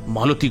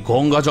মালতী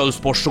গঙ্গা জল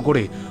স্পর্শ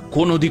করে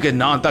কোনো দিকে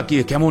না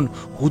তাকিয়ে কেমন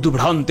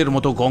উদ্ভ্রান্তের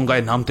মতো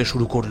গঙ্গায় নামতে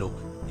শুরু করলো।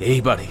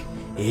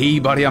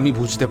 এইবারে আমি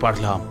বুঝতে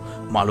পারলাম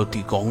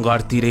মালতী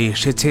গঙ্গার তীরে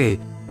এসেছে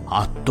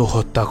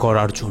আত্মহত্যা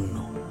করার জন্য।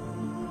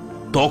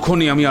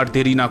 তখনই আমি আর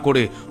দেরি না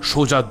করে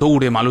সোজা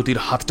দৌড়ে মালতীর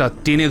হাতটা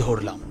টেনে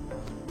ধরলাম।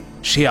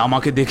 সে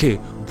আমাকে দেখে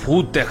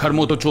ভূত দেখার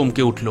মতো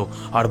চমকে উঠল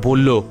আর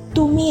বলল,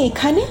 তুমি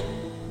এখানে?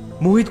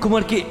 মোহিত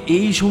কুমারকে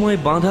এই সময়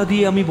বাধা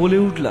দিয়ে আমি বলে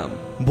উঠলাম,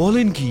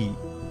 বলেন কি,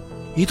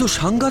 এ তো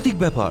সাংঘাতিক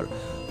ব্যাপার।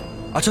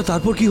 আচ্ছা,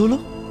 তারপর কি হলো?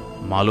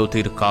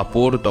 মালতীর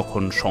কাপড়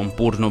তখন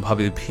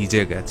সম্পূর্ণভাবে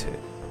ভিজে গেছে।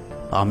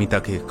 আমি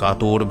তাকে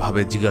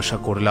কাতরভাবে জিজ্ঞাসা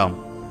করলাম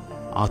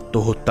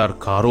আত্মহত্যার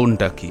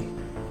কারণটা কি।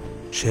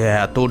 সে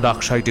এত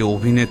ডাকসাইটে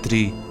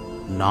অভিনেত্রী,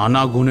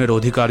 নানা গুণের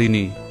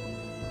অধিকারিণী,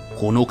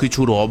 কোনো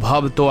কিছুর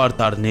অভাব তো আর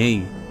তার নেই।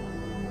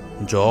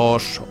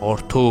 যশ,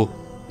 অর্থ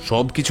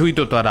সবকিছুই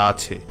তো তার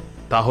আছে।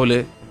 তাহলে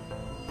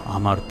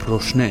আমার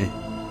প্রশ্নে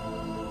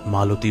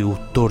মালতী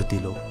উত্তর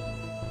দিল,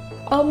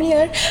 আমি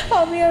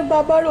আর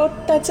বাবার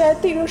অত্যাচার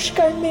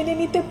তিরস্কার মেনে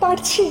নিতে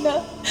পারছি না।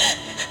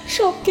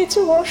 সবকিছু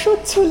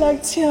অসহ্য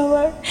লাগছে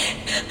আমার।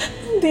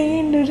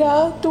 দিন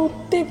রাত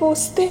উঠতে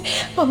বসতে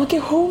আমাকে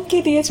হুমকি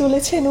দিয়ে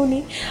চলেছেন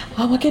উনি।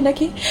 আমাকে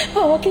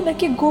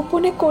নাকি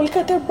গোপনে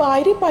কলকাতার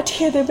বাইরে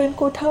পাঠিয়ে দেবেন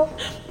কোথাও।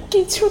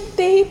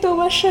 কিছুতেই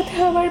তোমার সাথে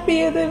আমার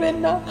বিয়ে দেবেন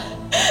না।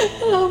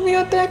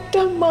 আমিও তো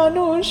একটা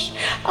মানুষ,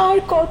 আর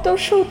কত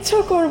সহ্য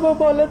করব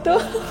বলো তো।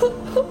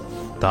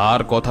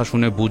 তার কথা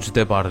শুনে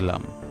বুঝতে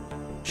পারলাম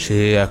সে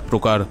এক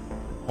প্রকার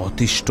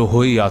অতিষ্ঠ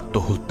হয়েই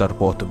আত্মহত্যার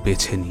পথ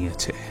বেছে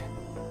নিয়েছে।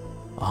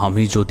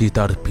 আমি যদি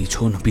তার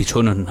পিছন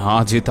পিছন না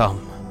যেতাম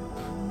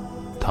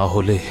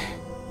তাহলে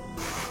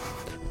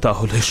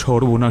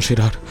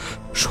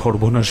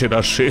সর্বনাশের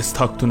আর শেষ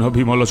থাকতো না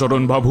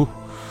বিমলাচরণ বাবু।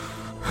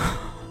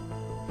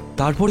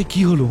 তারপরে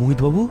কি হলো মোহিত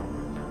বাবু?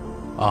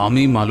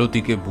 আমি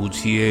মালতীকে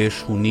বুঝিয়ে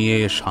শুনিয়ে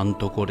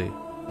শান্ত করে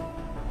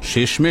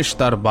শেষমেশ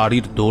তার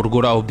বাড়ির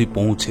দোরগোড়া অবধি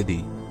পৌঁছে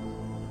দিই।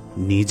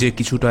 নিজে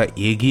কিছুটা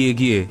এগিয়ে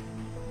গিয়ে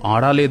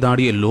আড়ালে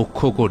দাঁড়িয়ে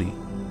লক্ষ্য করি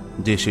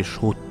যে সে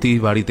সত্যিই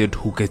বাড়িতে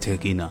ঢুকেছে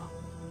কিনা।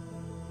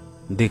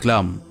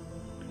 দেখলাম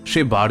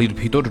সে বাড়ির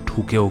ভিতর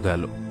ঢুকেও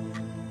গেল।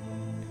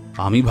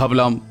 আমি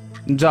ভাবলাম,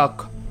 যাক,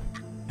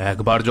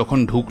 একবার যখন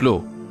ঢুকলো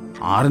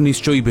আর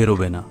নিশ্চয়ই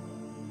বেরোবে না।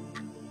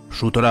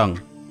 সুতরাং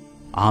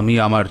আমি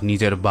আমার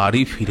নিজের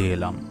বাড়ি ফিরে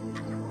এলাম।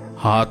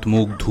 হাত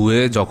মুখ ধুয়ে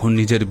যখন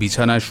নিজের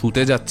বিছানায়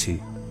শুতে যাচ্ছি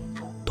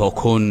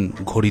তখন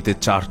ঘড়িতে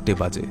 4টে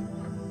বাজে।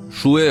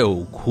 শুয়েও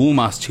ঘুম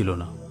আসছিল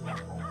না।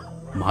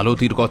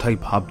 মালতীর কথাই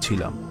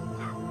ভাবছিলাম।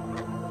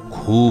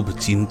 খুব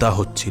চিন্তা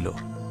হচ্ছিল,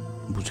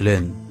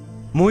 বুঝলেন।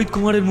 মোহিত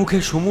কুমারের মুখে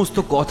সমস্ত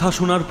কথা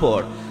শোনার পর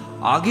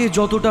আগে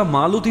যতটা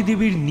মালতী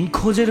দেবীর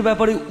নিখোঁজের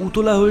ব্যাপারে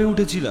উতলা হয়ে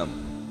উঠেছিলাম,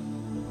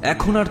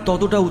 এখন আর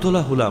ততটা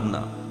উতলা হলাম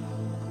না।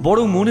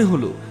 বরং মনে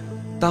হলো,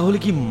 তাহলে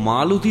কি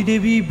মালতী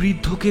দেবী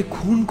বৃদ্ধকে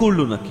খুন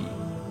করলো নাকি?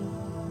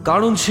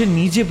 কারণ সে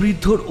নিজে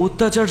বৃদ্ধর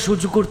অত্যাচার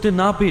সহ্য করতে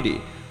না পেরে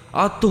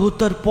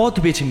আত্মহত্যার পথ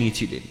বেছে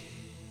নিয়েছিলেন।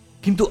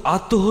 কিন্তু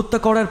আত্মহত্যা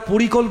করার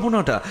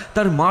পরিকল্পনাটা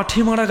তার মাঠে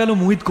মারা গেল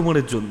মোহিত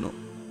কুমারের জন্য।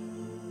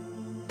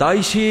 তাই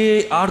সে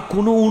আর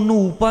কোনো অন্য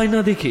উপায় না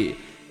দেখে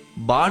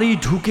বাড়ি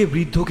ঢুকে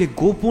বৃদ্ধকে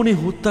গোপনে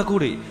হত্যা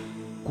করে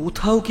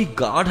কোথাও কি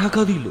গা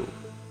ঢাকা দিল।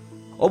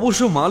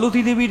 অবশ্য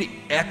মালতী দেবীর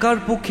একার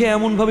পক্ষে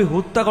এমনভাবে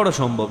হত্যা করা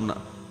সম্ভব না।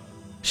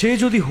 সে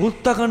যদি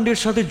হত্যাকাণ্ডের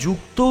সাথে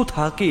যুক্তও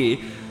থাকে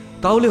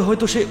তাহলে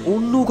হয়তো সে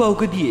অন্য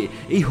কাউকে দিয়ে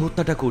এই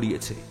হত্যাটা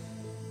করিয়েছে।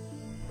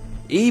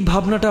 এই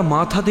ভাবনাটা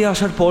মাথাতে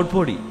আসার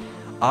পরপরই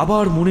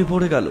আবার মনে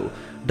পড়ে গেল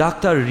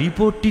ডাক্তার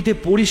রিপোর্টটিতে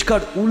পরিষ্কার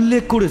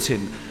উল্লেখ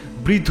করেছেন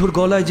বৃদ্ধর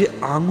গলায় যে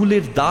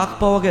আঙুলের দাগ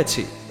পাওয়া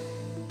গেছে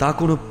তা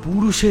কোনো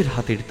পুরুষের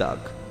হাতের দাগ।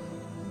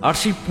 আর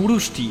সেই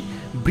পুরুষটি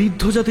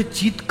বৃদ্ধ যাতে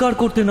চিৎকার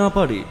করতে না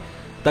পারে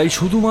তাই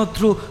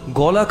শুধুমাত্র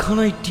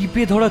গলাখানায়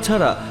টিপে ধরা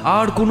ছাড়া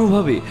আর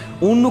কোনোভাবে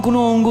অন্য কোনো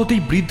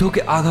অঙ্গতেই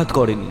বৃদ্ধকে আঘাত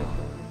করেনি।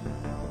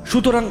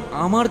 সুতরাং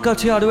আমার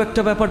কাছে আরও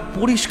একটা ব্যাপার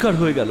পরিষ্কার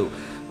হয়ে গেল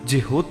যে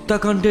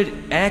হত্যাকাণ্ডের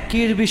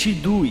 1-এর বেশি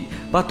 2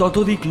 বা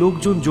ততোধিক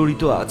লোকজন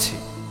জড়িত আছে।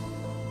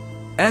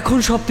 এখন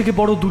সব থেকে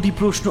বড় 2টি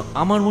প্রশ্ন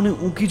আমার মনে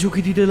উঁকি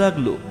ঝুঁকি দিতে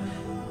লাগলো।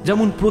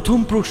 যেমন প্রথম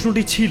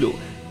প্রশ্নটি ছিল,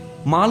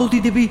 মালতী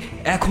দেবী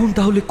এখন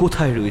তাহলে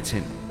কোথায়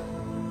রয়েছেন?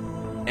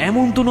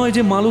 এমন তো নয়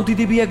যে মালতী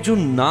দেবী একজন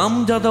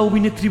নামজাদা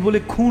অভিনেত্রী বলে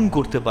খুন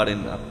করতে পারেন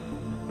না,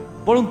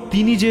 বরং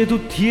তিনি যেহেতু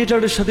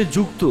থিয়েটারের সাথে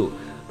যুক্ত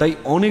তাই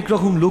অনেক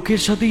রকম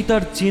লোকের সাথেই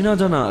তার চেনা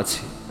জানা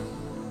আছে।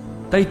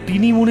 তাই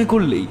তিনি মনে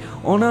করলেই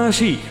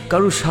অনায়াসেই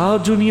কারো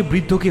সাহায্য নিয়ে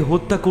বৃদ্ধকে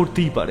হত্যা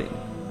করতেই পারেন।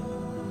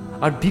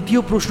 আর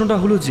দ্বিতীয় প্রশ্নটা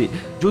হলো যে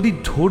যদি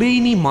ধরেই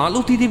নি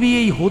মালতী দেবী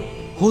এই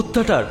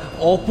হত্যাটার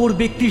অপর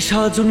ব্যক্তির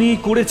সাহায্য নিয়ে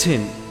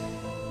করেছেন,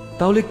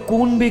 তাহলে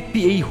কোন ব্যক্তি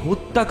এই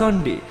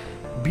হত্যাকাণ্ডে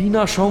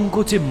বিনা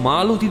সংকোচে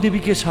মালতী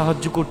দেবীকে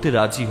সাহায্য করতে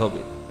রাজি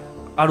হবে?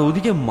 আর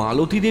ওদিকে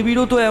মালতী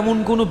দেবীরও তো এমন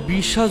কোনো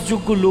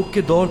বিশ্বাসযোগ্য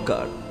লোককে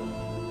দরকার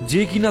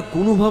যে কিনা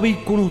কোনোভাবেই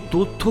কোনো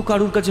তথ্য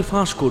কারোর কাছে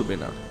ফাঁস করবে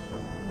না।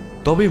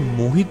 তবে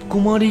মোহিত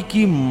কুমারই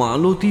কি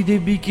মালতী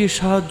দেবীকে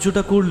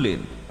সাহায্যটা করলেন?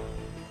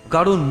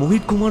 কারণ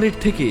মোহিত কুমারের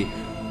থেকে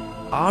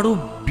আরো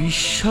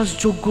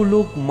বিশ্বাসযোগ্য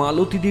লোক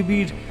মালতী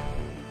দেবীর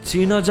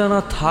চেনা জানা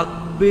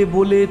থাকবে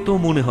বলে তো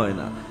মনে হয়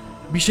না,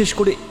 বিশেষ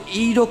করে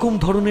এই রকম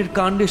ধরনের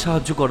কাণ্ডে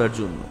সাহায্য করার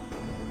জন্য।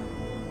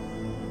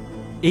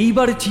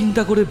 এইবারে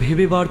চিন্তা করে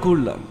ভেবে বার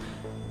করলাম,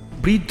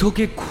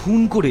 বৃদ্ধকে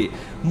খুন করে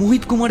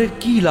মোহিত কুমারের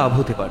কি লাভ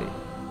হতে পারে।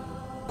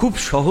 খুব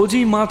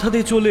সহজেই মাথাতে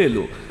চলে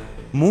এলো,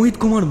 মোহিত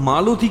কুমার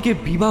মালতীকে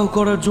বিবাহ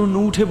করার জন্য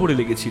উঠে পড়ে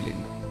লেগেছিলেন।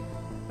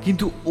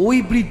 কিন্তু ওই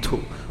বৃদ্ধ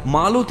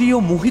মালতী ও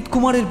মোহিত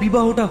কুমারের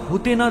বিবাহটা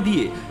হতে না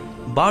দিয়ে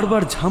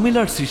বারবার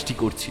ঝামেলার সৃষ্টি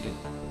করছিলেন।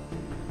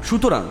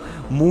 সুতরাং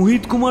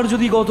মোহিত কুমার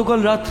যদি গতকাল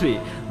রাত্রে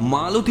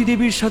মালতী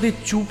দেবীর সাথে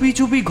চুপি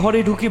চুপি ঘরে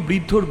ঢুকে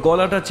বৃদ্ধর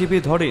গলাটা চেপে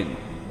ধরেন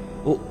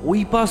ও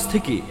ওই পাশ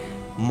থেকে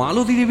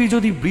মালতী দেবী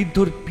যদি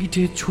বৃদ্ধর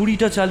পিঠে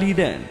ছুরিটা চালিয়ে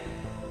দেন,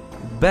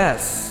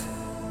 ব্যাস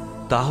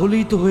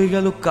তাহলেই তো হয়ে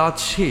গেল কাজ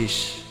শেষ।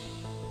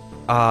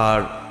 আর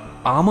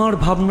আমার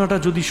ভাবনাটা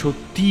যদি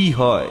সত্যিই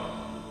হয়,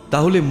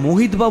 তাহলে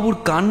মোহিত বাবুর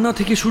কান্না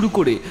থেকে শুরু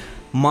করে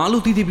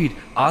মালতী দেবীর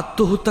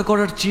আত্মহত্যা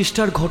করার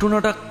চেষ্টার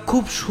ঘটনাটা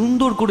খুব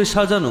সুন্দর করে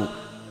সাজানো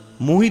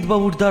মোহিত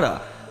বাবুর দ্বারা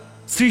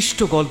সৃষ্ট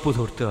গল্প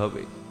ধরতে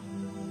হবে,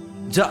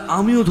 যা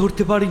আমিও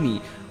ধরতে পারিনি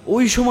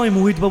ওই সময়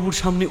মোহিত বাবুর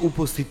সামনে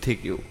উপস্থিত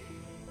থেকেও।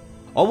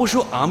 অবশ্য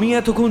আমি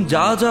এতক্ষণ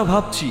যা যা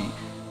ভাবছি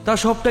তা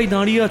সবটাই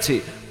দাঁড়িয়ে আছে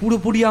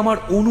পুরোপুরি আমার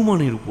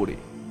অনুমানের উপরে।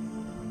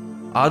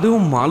 আদৌ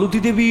মালতী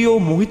দেবী ও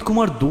মোহিত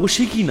কুমার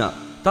দোষী কিনা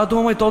তা তো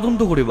আমায়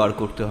তদন্ত করে বার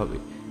করতে হবে।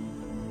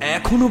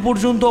 এখনো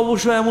পর্যন্ত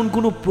অবশ্য এমন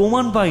কোনো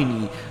প্রমাণ পাইনি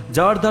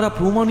যার দ্বারা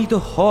প্রমাণিত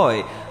হয়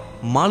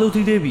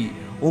মালতী দেবী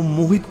ও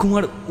মোহিত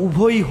কুমার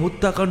উভয়ই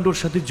হত্যাকাণ্ডর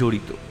সাথে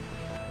জড়িত।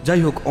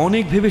 যাই হোক,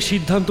 অনেক ভেবে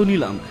সিদ্ধান্ত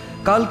নিলাম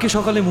কালকে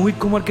সকালে মোহিত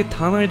কুমারকে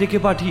থানায় ডেকে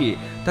পাঠিয়ে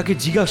তাকে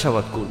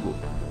জিজ্ঞাসাবাদ করব।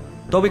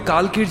 তবে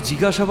কালকের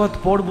জিজ্ঞাসাবাদ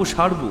পর্ব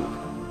সারব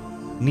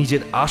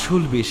নিজের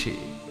আসল বেশে,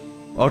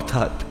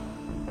 অর্থাৎ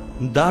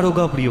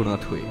দারোগা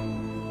প্রিয়নাথ হয়ে।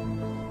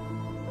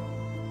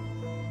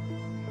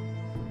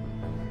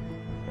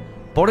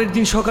 পরের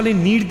দিন সকালে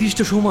নির্দিষ্ট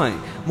সময়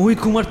মোহিত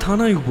কুমার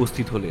থানায়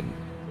উপস্থিত হলেন।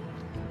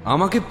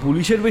 আমাকে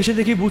পুলিশের বেশে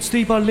দেখে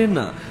বুঝতেই পারলেন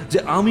না যে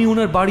আমি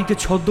ওনার বাড়িতে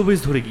ছদ্মবেশ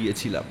ধরে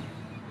গিয়েছিলাম।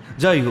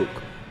 যাই হোক,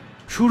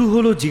 শুরু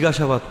হলো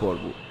জিজ্ঞাসাবাদ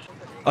পর্ব।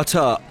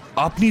 আচ্ছা,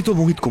 আপনি তো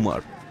মোহিত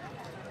কুমার,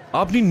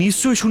 আপনি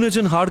নিশ্চয়ই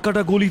শুনেছেন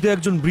হাড়কাটা গলিতে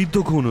একজন বৃদ্ধ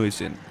খুন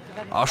হয়েছেন।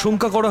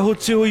 আশঙ্কা করা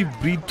হচ্ছে ওই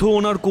বৃদ্ধ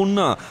ওনার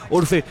কন্যা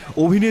ওরফে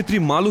অভিনেত্রী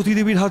মালতী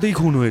দেবীর হাতেই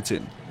খুন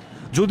হয়েছেন।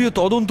 যদিও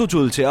তদন্ত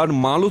চলছে আর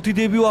মালতী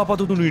দেবীও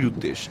আপাতত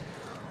নিরুদ্দেশ।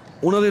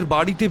 ওনাদের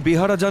বাড়িতে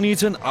বেহারা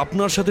জানিয়েছেন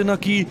আপনার সাথে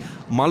নাকি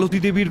মালতী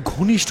দেবীর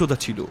ঘনিষ্ঠতা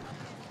ছিল,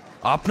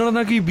 আপনারা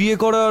নাকি বিয়ে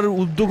করার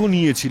উদ্যোগও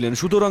নিয়েছিলেন।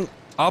 সুতরাং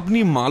আপনি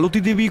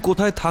মালতী দেবী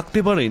কোথায় থাকতে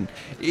পারেন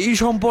এই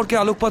সম্পর্কে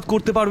আলোকপাত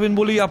করতে পারবেন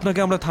বলেই আপনাকে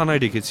আমরা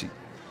থানায় ডেকেছি।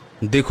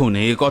 দেখুন,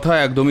 এই কথা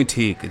একদমই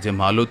ঠিক যে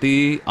মালতী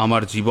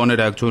আমার জীবনের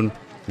একজন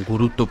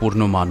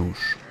গুরুত্বপূর্ণ মানুষ।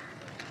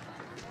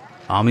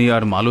 আমি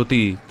আর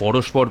মালতী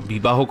পরস্পর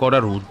বিবাহ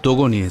করার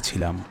উদ্যোগও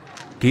নিয়েছিলাম,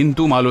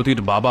 কিন্তু মালতীর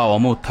বাবা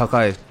অমর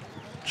থাকায়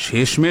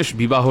শেষমেশ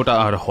বিবাহটা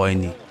আর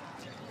হয়নি।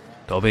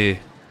 তবে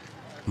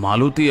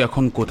মালতী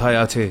এখন কোথায়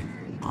আছে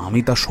আমি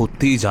তা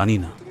সত্যিই জানি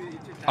না।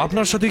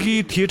 আপনার সাথে কি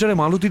থিয়েটারে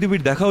মালতী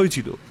দেবীর দেখা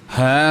হয়েছিল?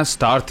 হ্যাঁ,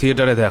 স্টার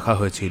থিয়েটারে দেখা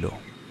হয়েছিল,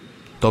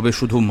 তবে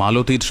শুধু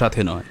মালতীর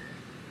সাথে নয়,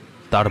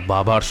 তার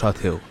বাবার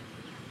সাথেও।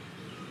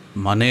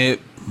 মানে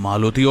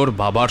মালতী ওর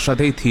বাবার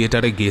সাথেই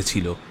থিয়েটারে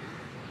গিয়েছিল।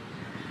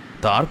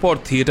 তারপর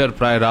থিয়েটার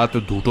প্রায় রাত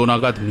 2টো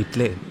নাগাদ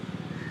মিটলে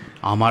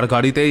আমার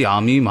গাড়িতেই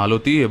আমি,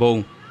 মালতী এবং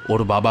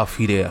ওর বাবা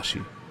ফিরে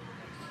আসি।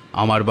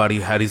 আমার বাড়ি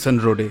হ্যারিসন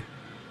রোডে,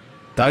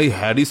 তাই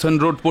হ্যারিসন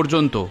রোড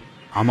পর্যন্ত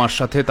আমার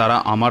সাথে তারা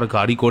আমার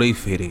গাড়ি করেই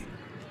ফেরে।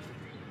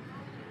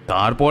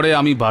 তারপরে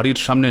আমি বাড়ির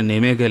সামনে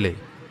নেমে গেলে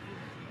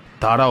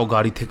তারাও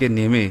গাড়ি থেকে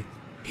নেমে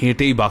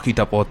হেঁটেই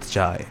বাকিটা পথ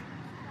যায়।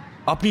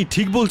 আপনি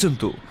ঠিক বলছেন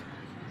তো?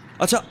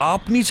 আচ্ছা,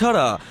 আপনি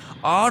ছাড়া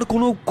আর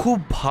কোনো খুব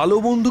ভালো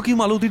বন্ধু কি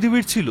মালতী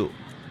দেবীর ছিল?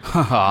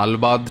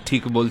 আলবাদ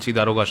ঠিক বলছি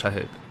দারোগা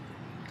সাহেব।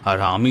 আর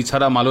আমি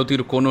ছাড়া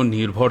মালতীর কোনো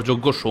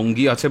নির্ভরযোগ্য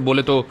সঙ্গী আছে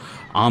বলে তো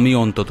আমি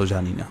অন্তত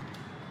জানি না।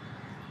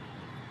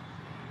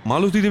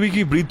 মালতী দেবী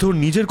কি বৃদ্ধর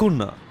নিজের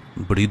কন্যা?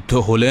 বৃদ্ধ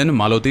হলেন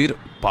মালতীর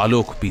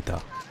পালক পিতা।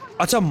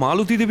 আচ্ছা,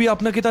 মালতী দেবী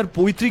আপনাকে তার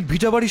পৈতৃক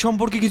ভিটাবাড়ি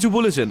সম্পর্কে কিছু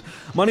বলেছেন?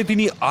 মানে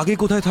তিনি আগে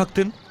কোথায়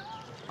থাকতেন?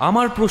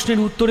 আমার প্রশ্নের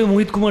উত্তরে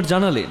মোহিত কুমার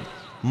জানালেন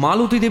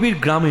মালতী দেবীর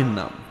গ্রামের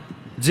নাম,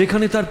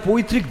 যেখানে তার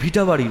পৈতৃক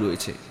ভিটাবাড়ি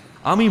রয়েছে।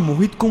 আমি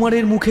মোহিত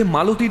কুমারের মুখে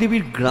মালতী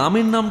দেবীর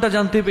গ্রামের নামটা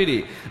জানতে পেরে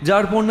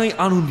যার পর্যায়ে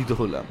আনন্দিত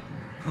হলাম।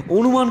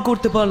 অনুমান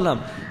করতে পারলাম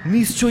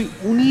নিশ্চয়ই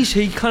উনি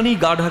সেইখানেই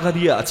গা ঢাকা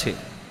দিয়ে আছেন।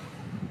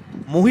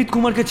 মোহিত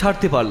কুমারকে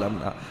ছাড়তে পারলাম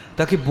না,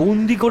 তাকে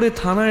বন্দি করে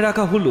থানায়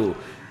রাখা হলো,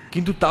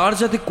 কিন্তু তার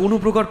যাতে কোনো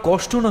প্রকার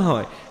কষ্ট না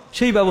হয়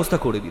সেই ব্যবস্থা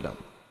করে দিলাম।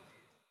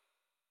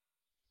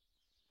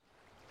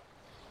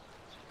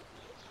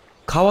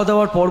 খাওয়া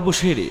দাওয়ার পর্ব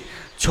সেরে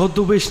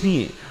ছদ্মবেশ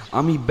নিয়ে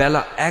আমি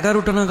বেলা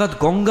 11টা নাগাদ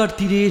গঙ্গার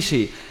তীরে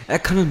এসে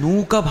একখানা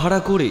নৌকা ভাড়া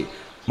করে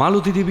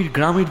মালতী দেবীর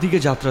গ্রামের দিকে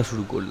যাত্রা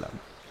শুরু করলাম।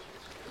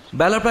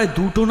 বেলা প্রায়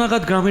 2টো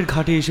নাগাদ গ্রামের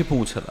ঘাটে এসে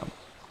পৌঁছালাম।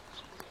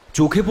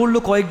 চোখে পড়ল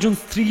কয়েকজন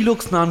স্ত্রীলোক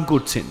স্নান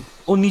করছেন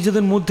ও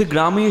নিজেদের মধ্যে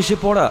গ্রামে এসে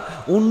পড়া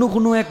অন্য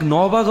কোনো এক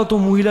নবাগত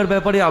মহিলার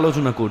ব্যাপারে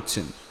আলোচনা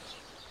করছেন।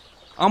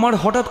 আমার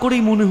হঠাৎ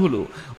করেই মনে হলো